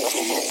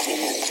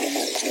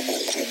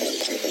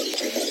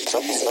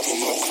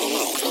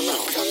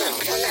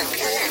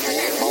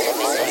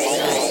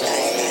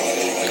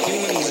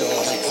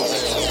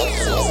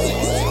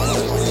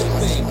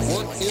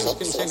 Work is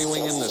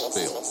continuing in this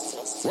field.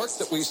 Work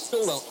that we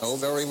still don't know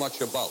very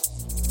much about.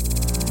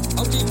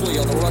 How deeply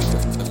are the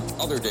Russians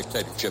and other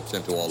dictatorships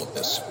into all of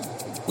this?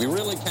 We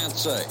really can't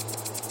say.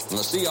 And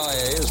the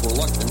CIA is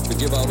reluctant to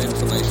give out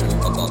information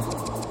about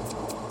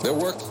it. Their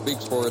work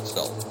speaks for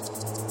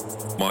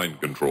itself. Mind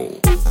control.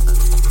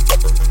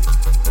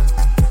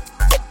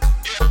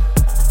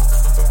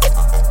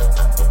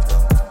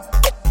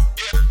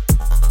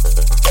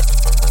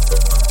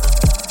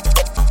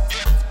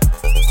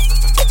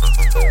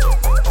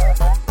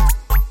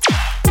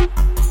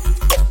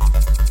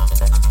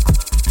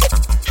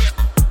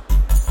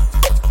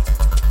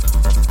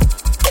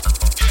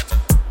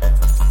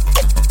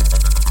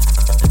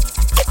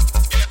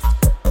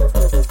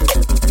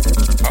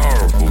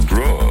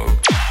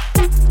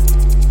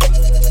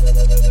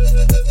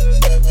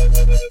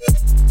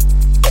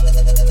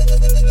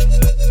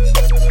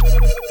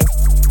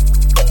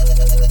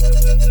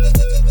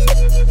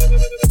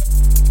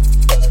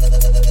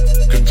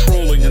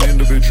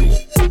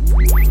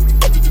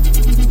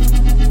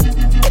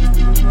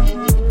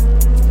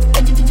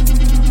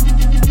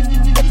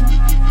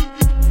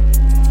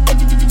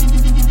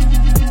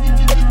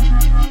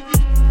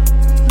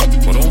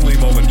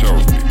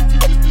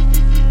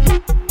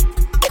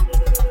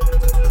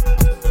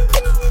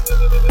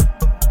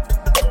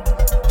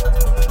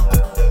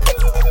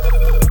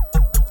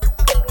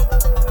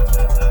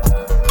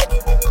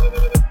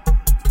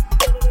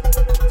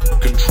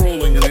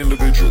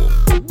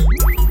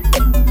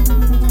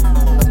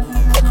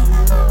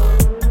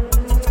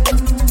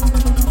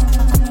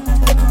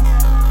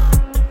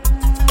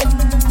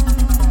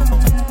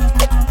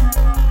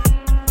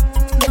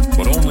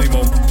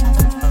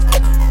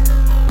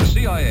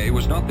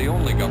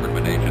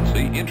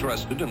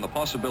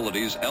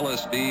 Possibilities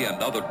LSD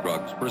and other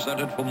drugs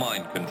presented for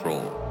mind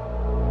control.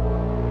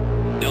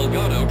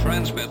 Delgado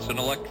transmits an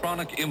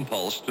electronic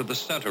impulse to the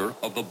center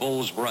of the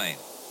bull's brain.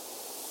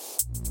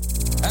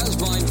 Has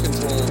mind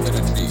control been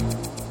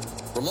achieved?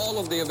 From all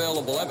of the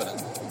available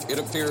evidence, it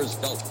appears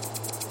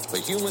doubtful. The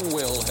human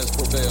will has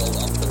prevailed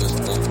up to this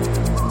point.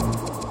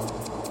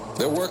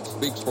 Their work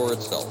speaks for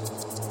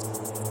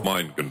itself.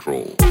 Mind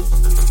control.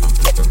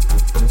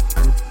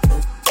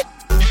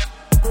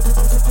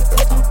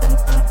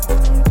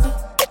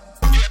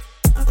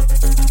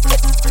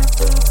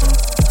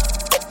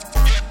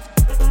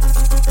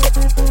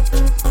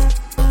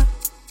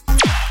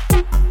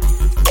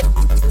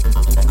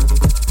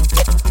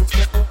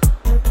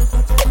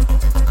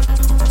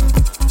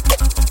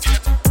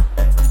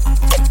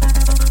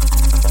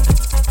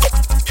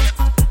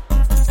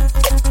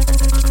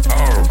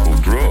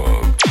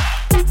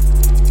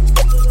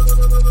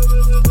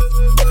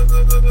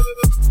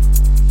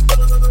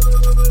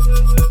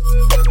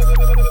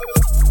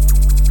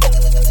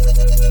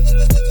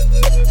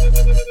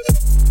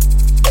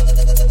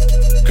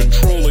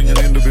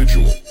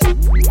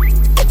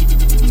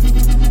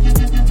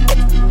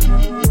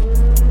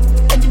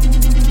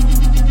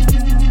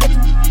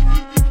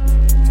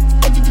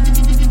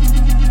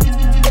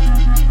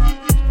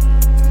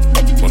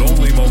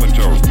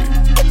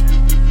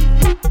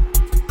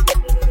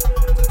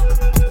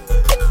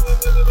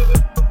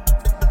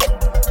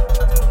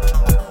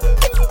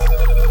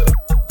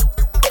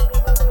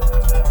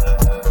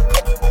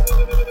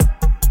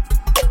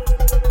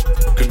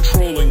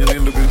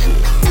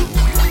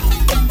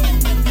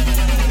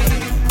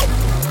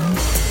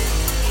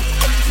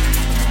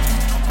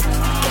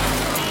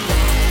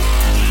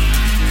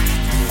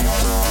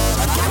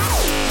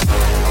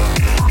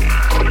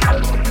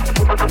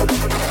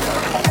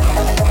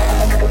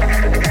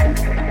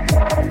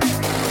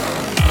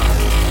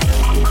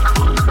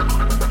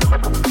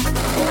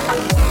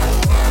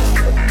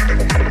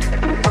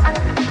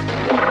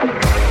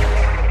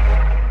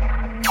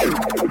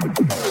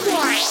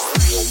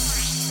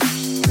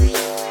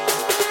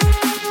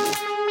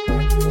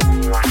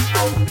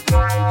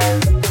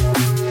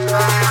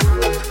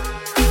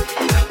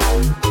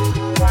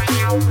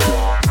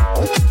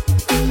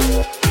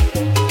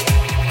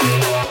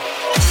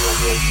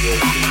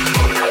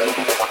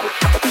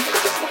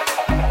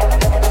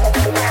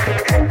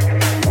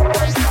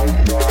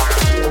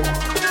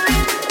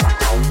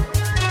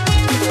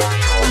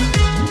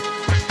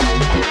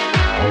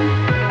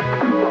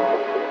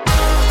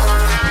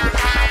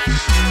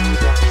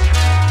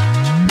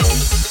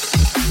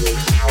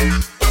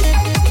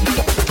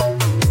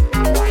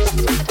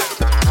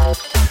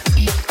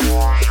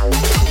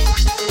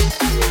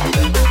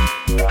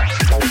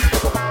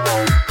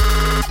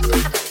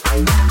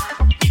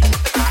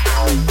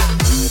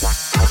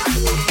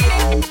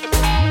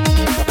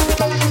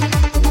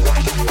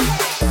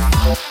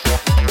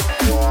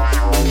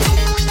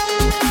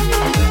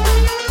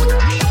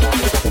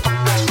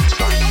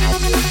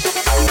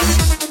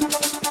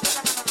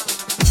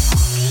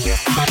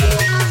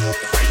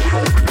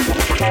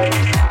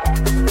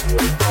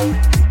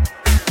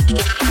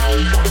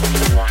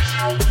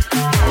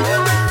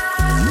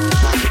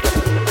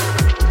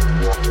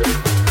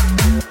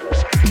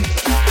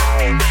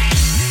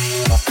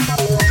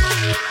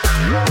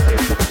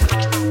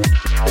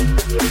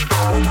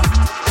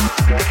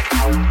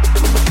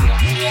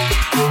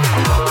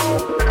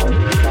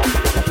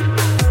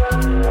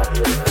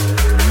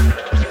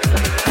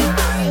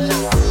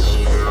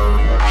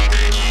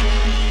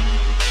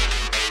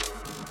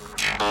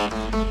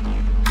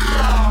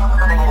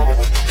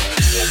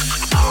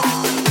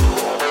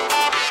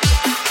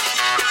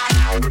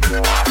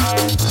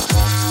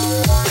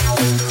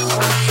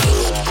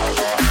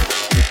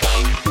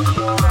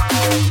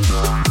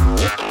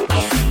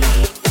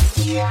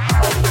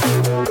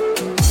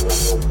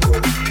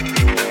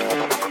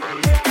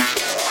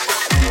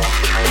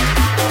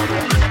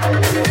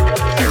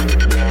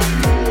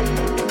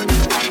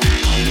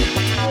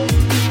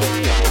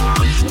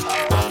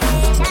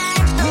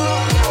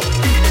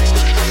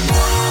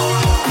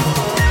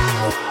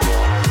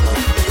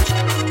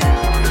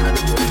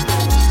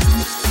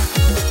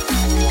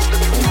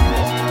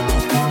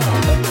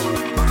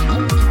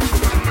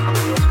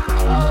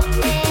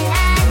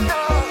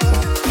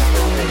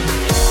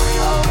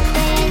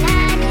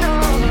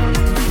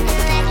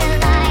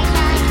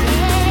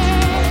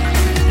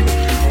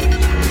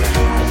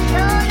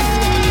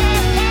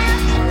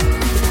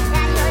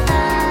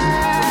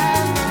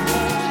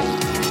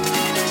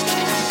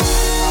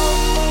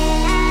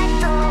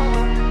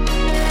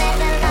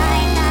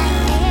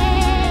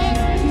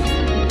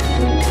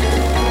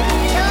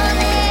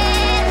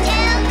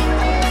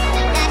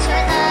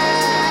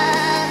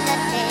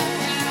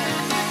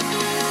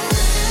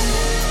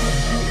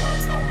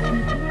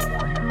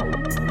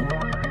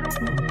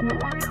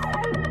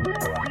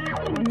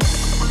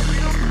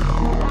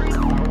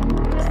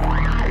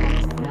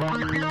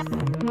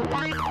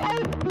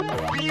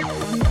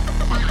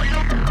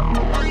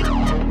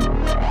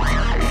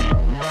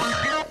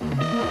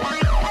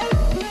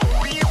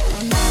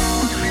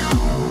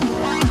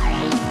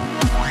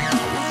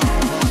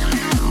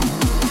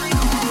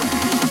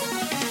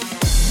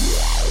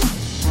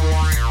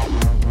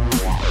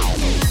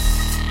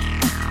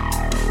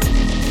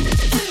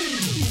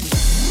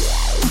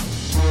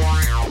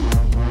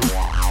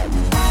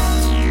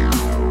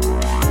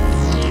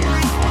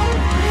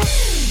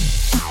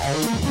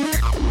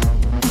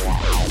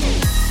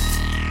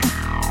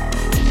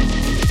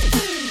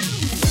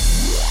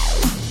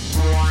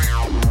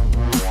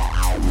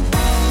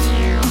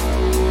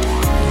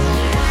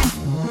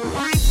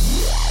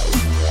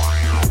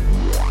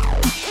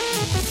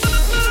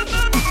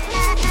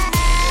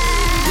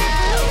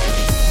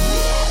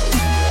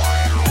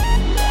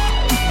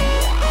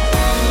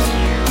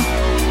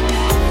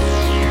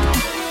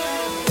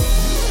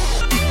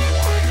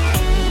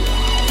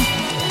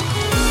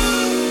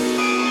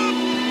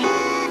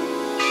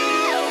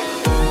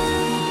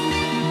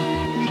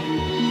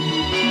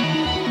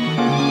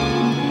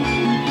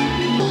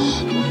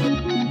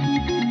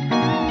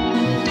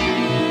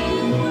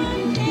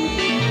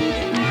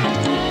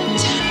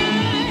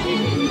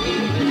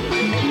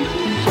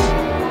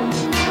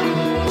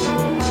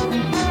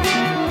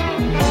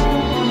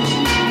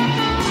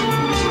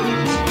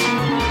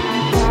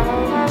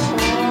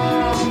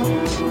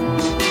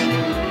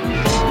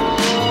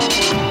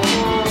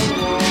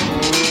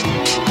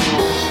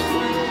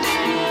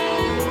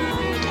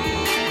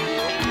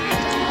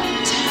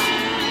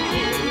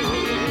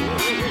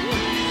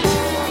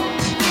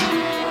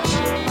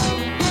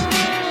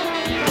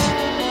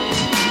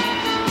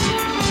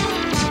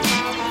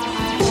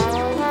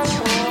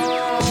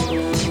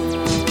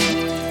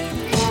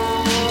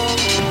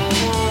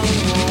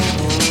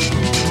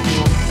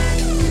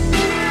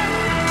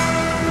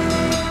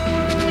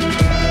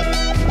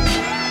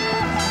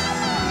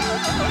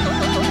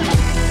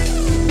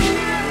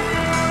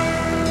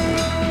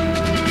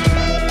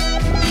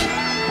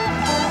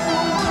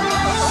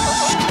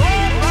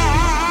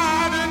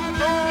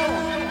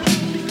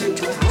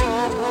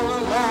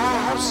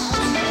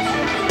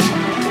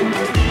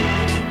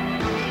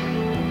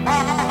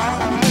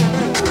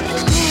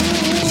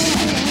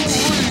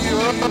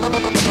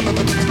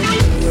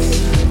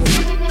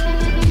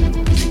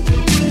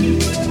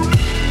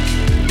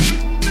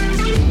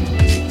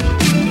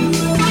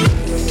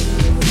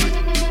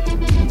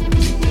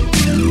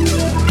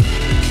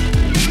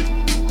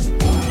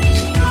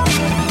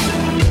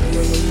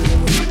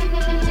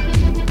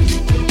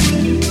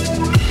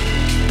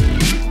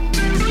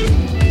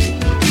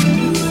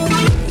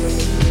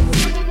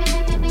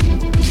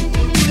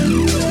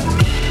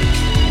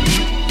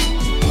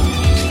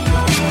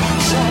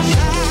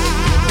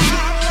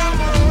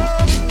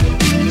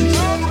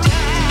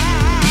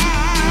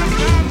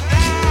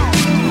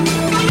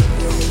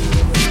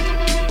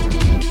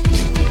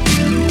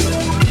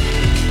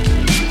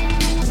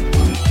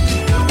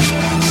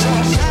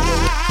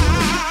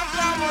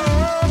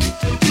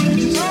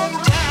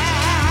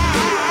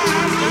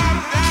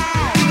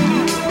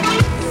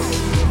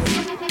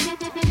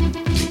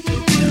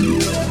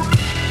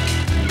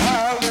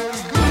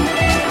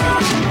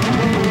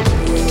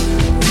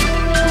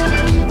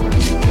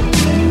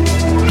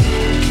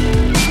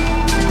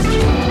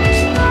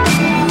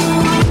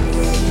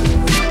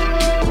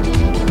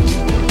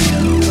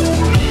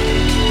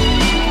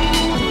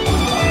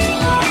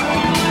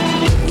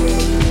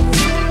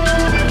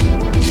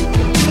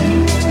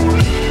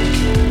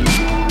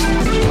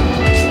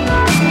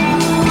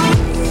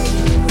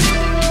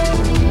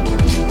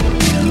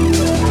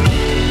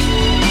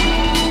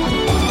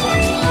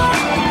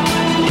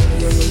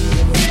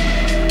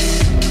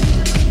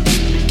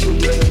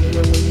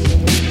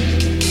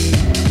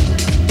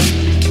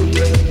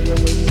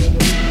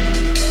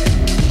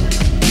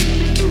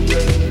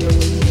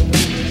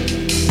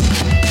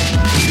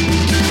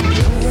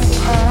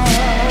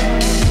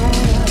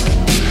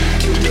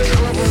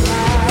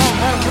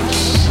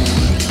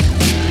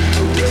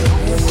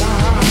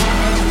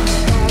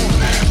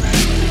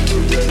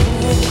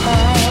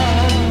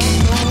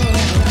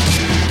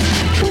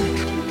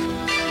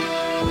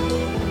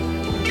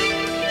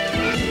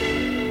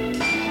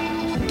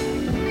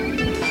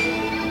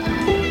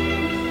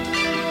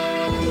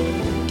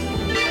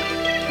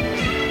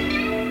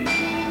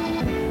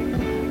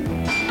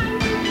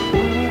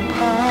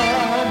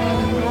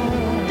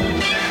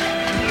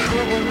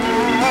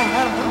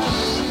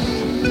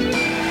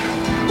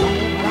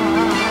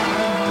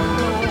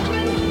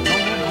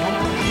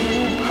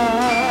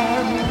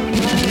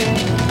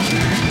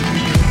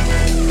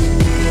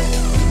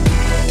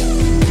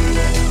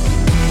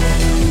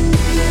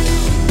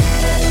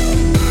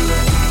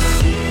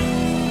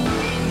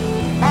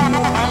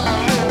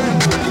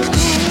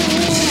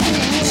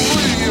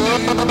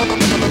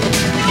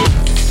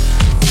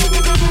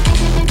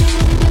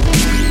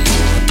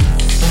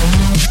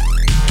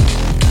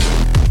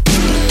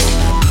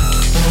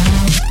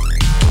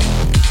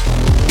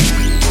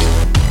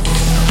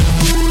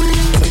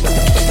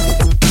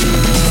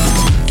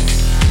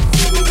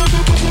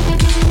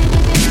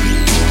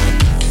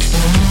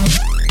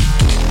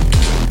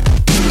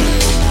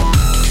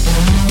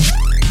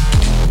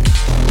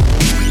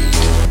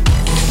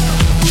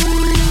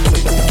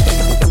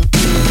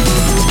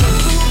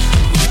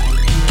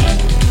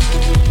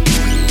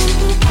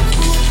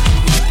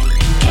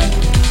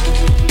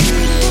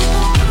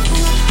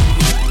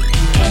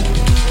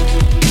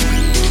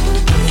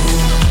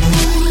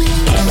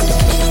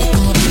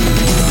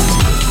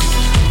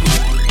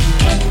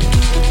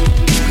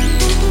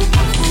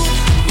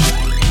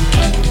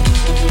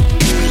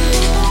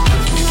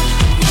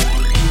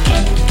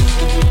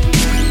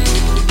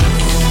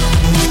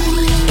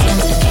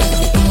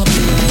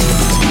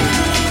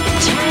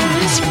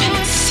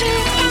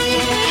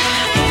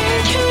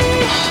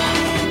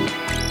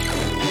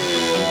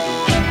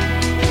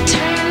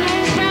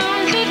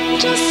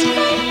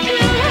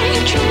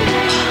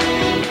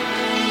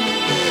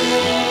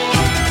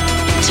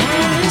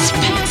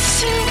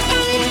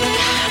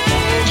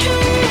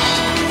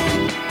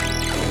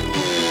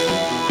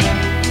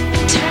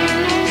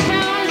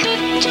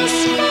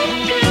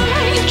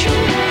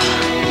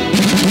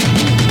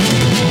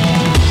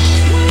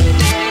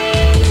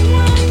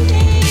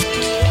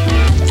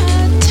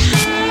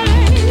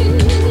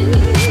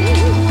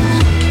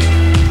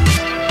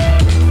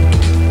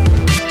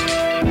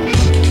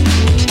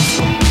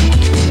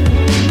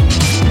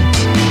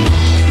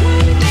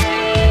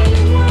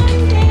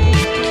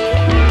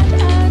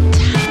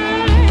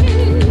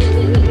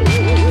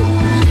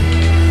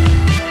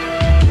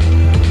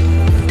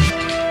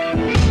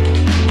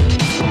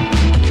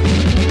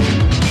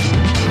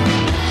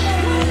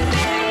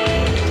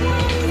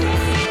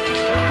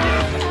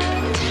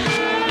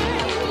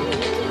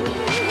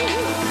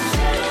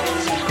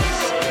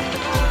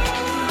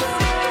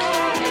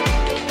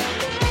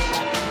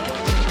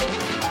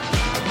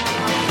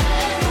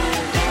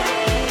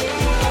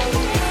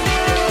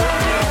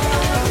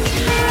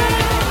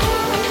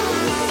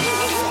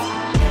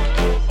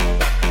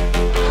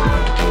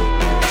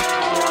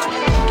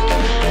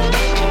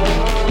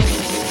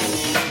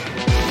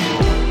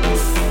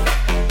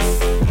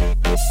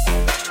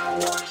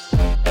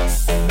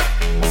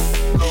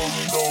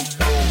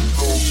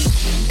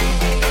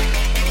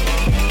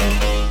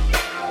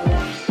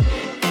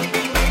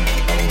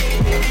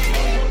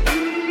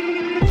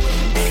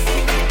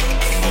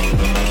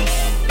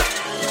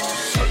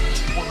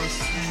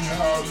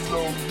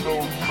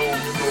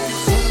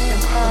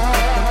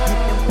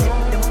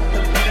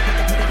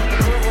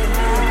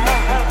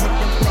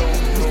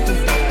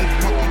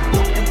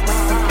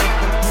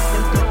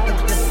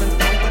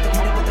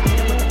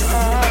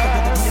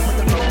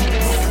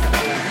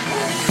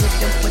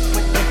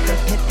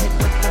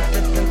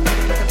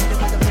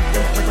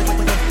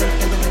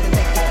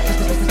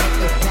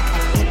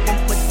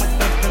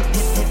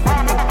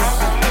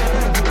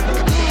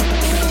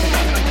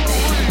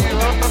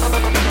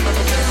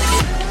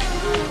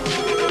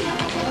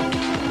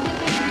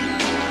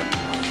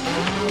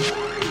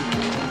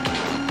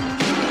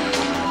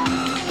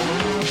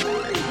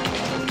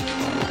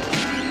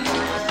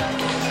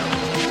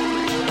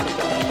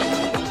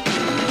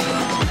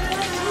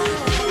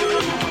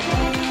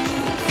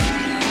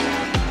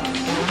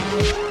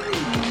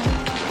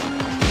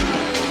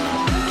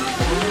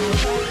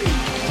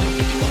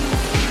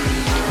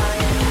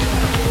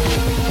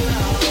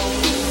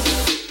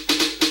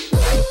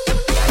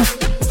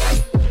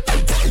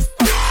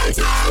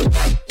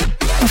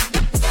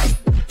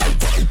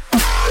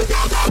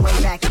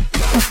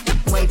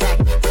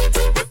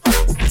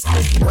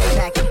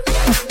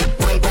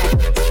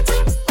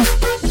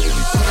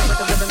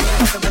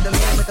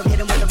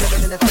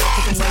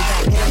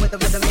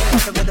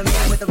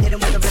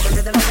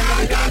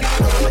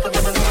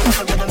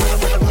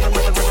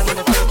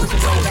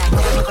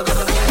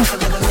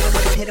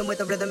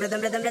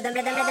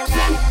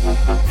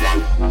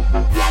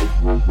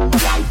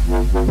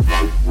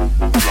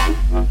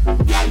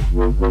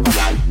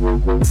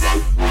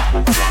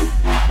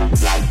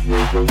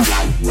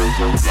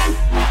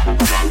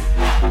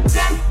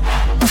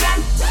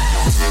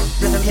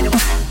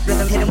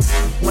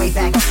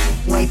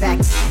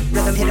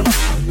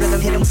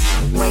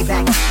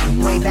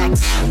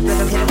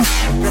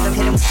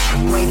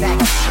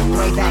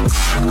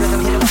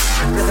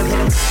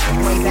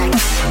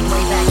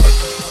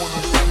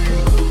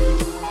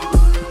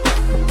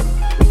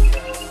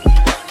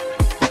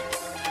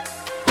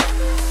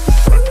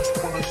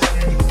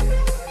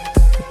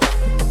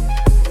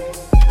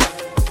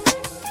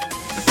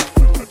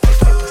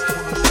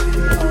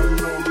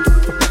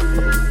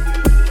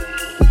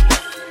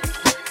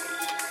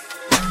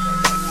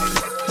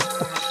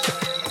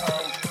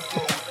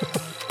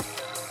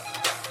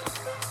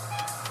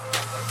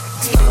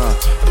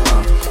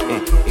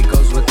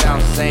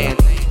 saying?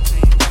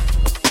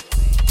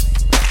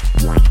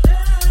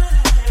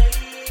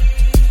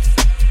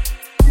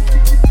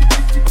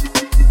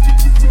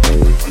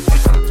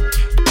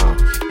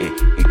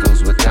 It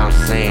goes without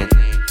saying.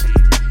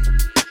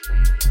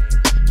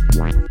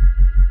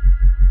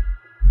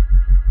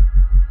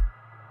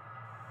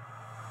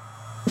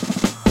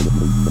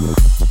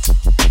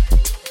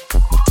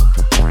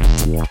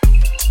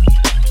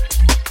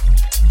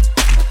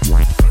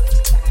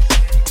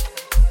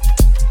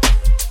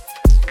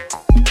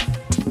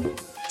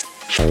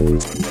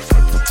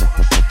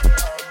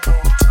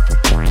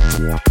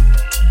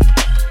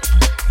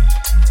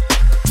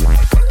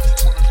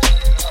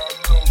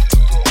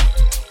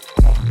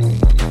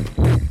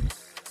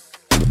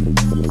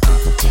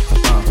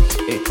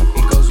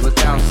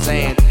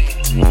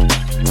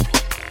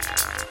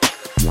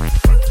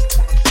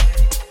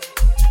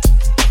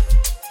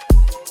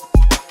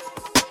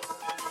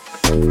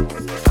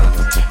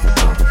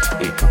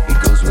 It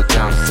goes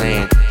without saying.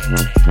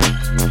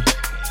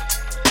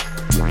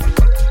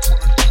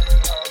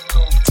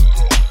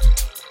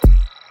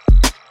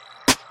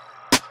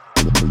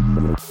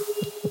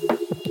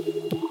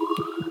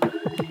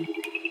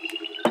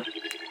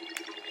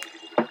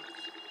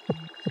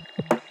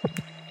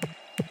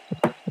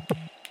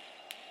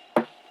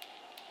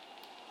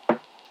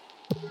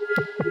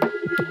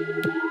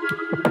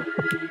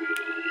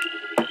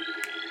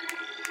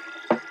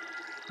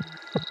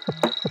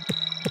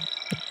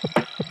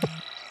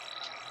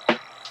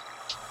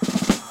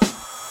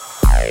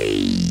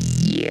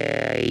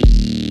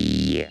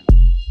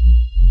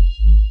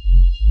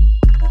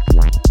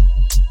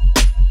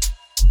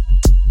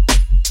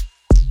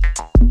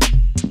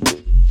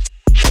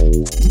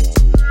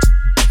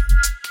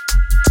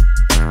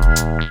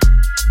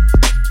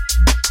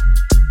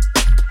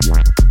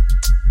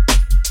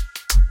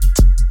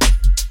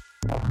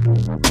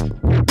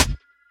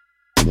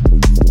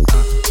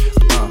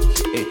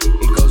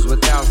 It goes without saying. It goes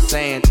without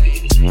saying.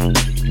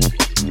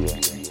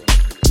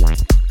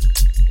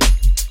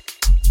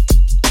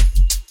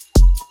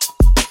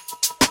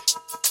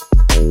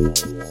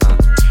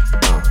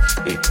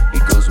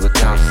 It goes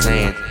without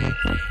saying.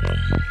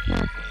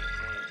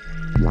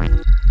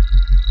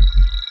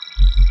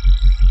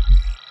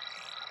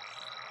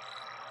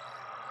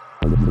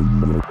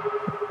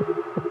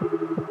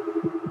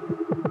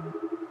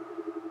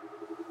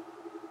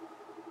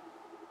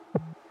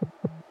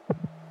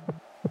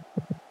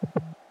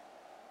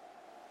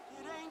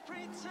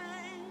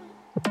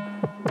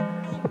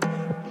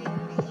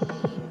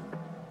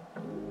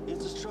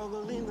 It's a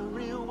struggle in the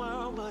real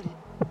world, but it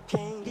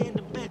can't get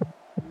the best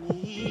of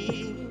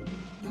me.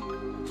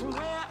 From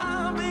where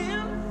I've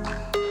been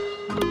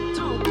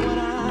to what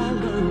I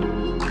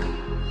learned,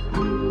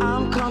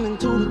 I'm coming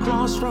to the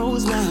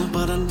crossroads now,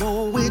 but I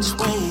know which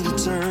way to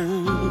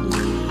turn.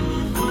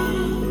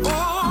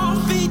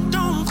 Oh, feet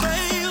don't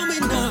fail me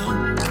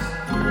now.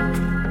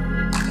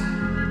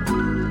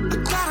 I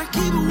gotta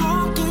keep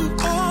walking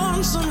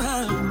on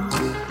somehow.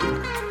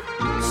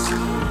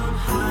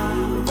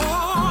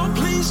 Oh,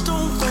 please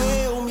don't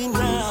fail me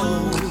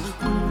now.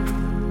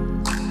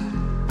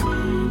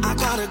 I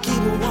gotta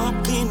keep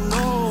walking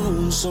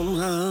on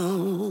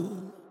somehow.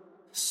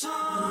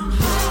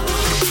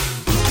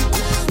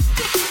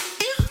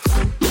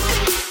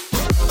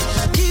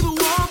 Keep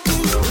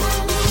walking.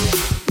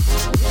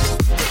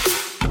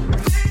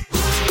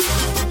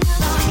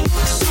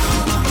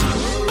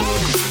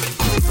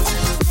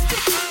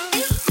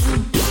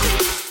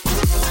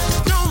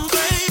 Don't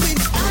baby.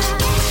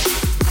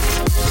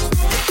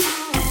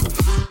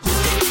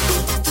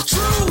 The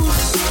truth.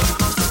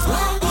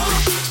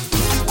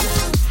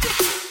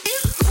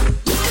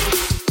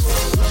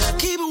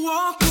 Keep it walking.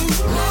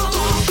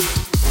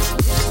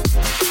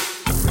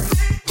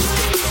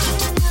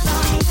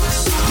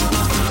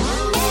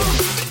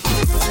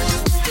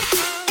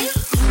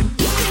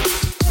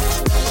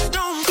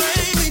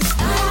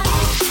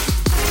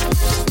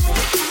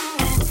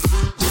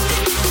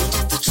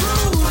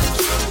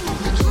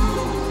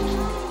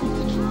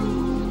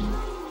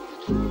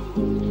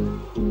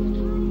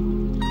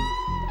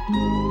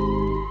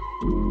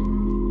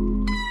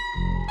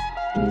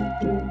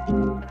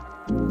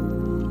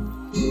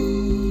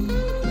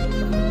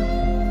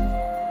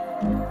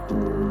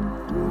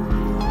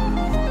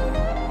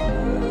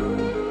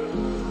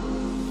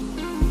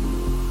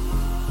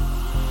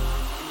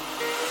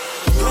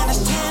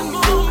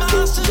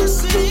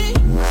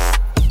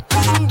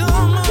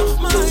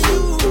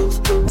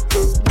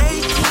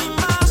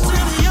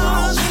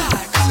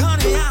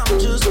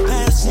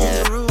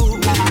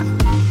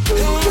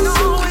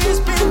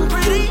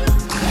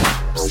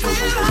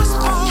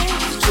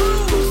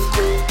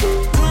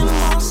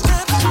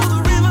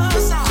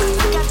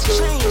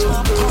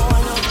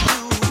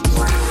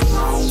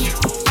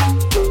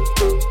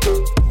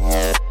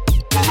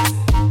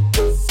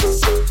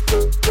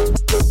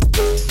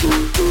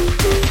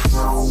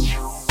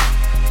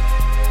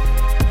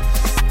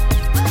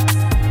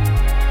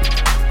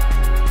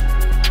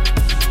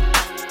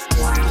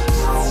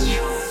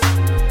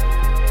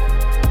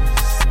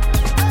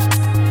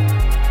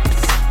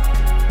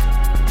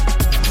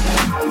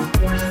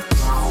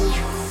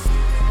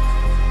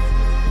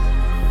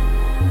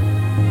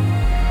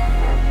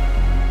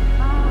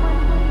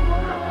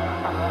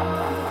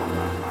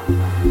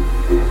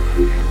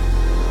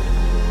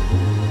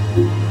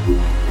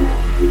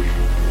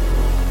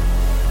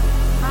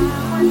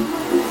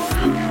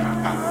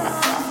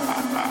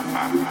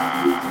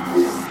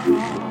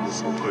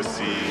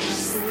 Pussy,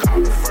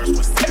 called the first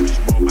one savage,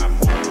 more my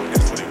move,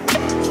 that's what it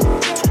was.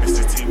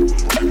 2016 we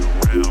was running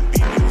around,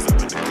 beat niggas up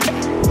in the club.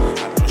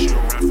 I know she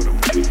around for the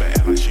money, but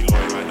act like she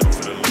loyal, I know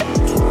for the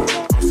love.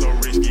 I'm so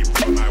rich, get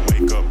broke, I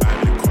wake up, I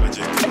in the car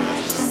just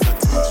cause.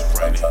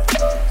 Run it,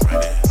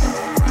 run it,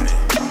 run it,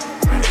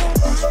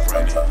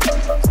 run it, run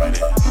it, run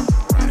it,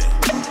 run it.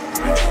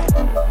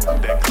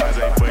 That class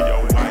ain't for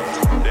your wife,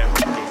 that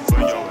hookah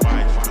for your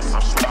wife.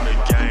 I'm slaughter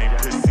gang,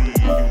 pussy,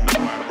 you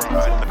know I brought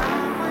my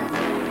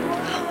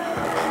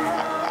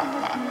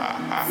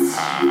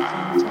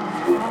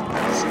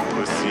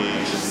pussy,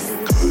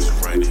 cause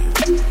run it,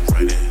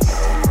 run it,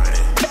 run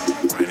it,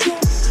 run it,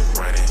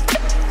 run it,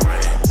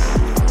 run it.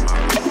 My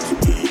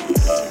pussy,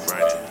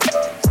 run it,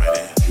 run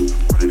it,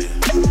 run it,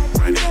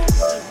 run it,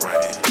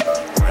 run it,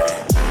 run it.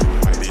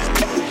 Like this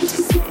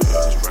pussy,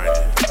 run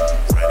it,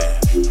 run it,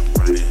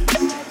 run it,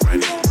 run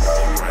it,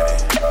 run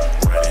it,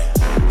 run it.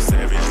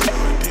 Savage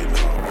never did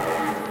know.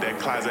 That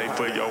closet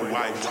for your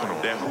wife,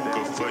 that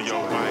hookah for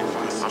your wife.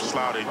 I'm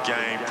slaughter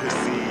gang,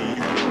 pussy, you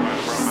know I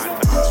brought my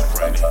nose.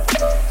 Run it, run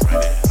it,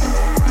 run it,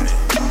 run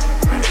it,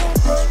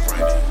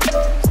 run it, run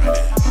it,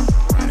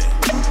 run it, run it.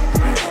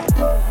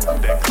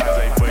 That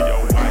closet for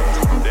your wife,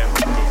 that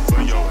hookah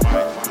for your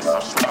wife.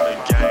 I'm slaughter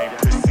gang,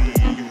 pussy,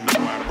 you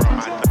know I brought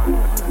my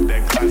nose.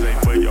 That closet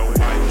for your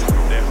wife,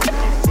 that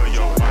hookah for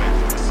your wife.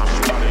 I'm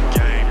slaughter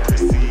gang,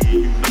 pussy,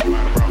 you know I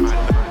brought my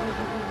nose.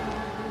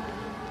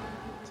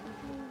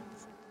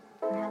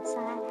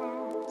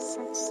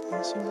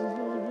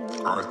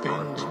 Are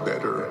things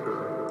better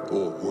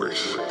or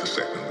worse the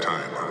second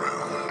time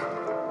around?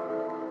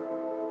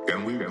 Can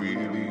we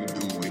really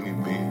do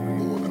anything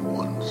more than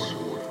once?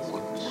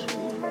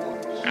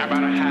 I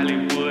brought a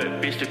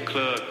Hollywood bitch to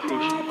club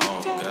crucial.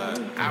 Oh God.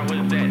 I was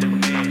at the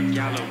Met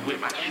Gala with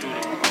my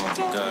shooter. Oh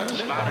God.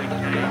 Slaughter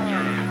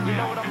gang. You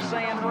know what I'm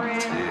saying,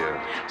 friend?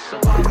 Yeah. So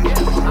I guess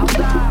I'm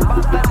outside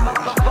about that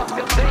motherfucker.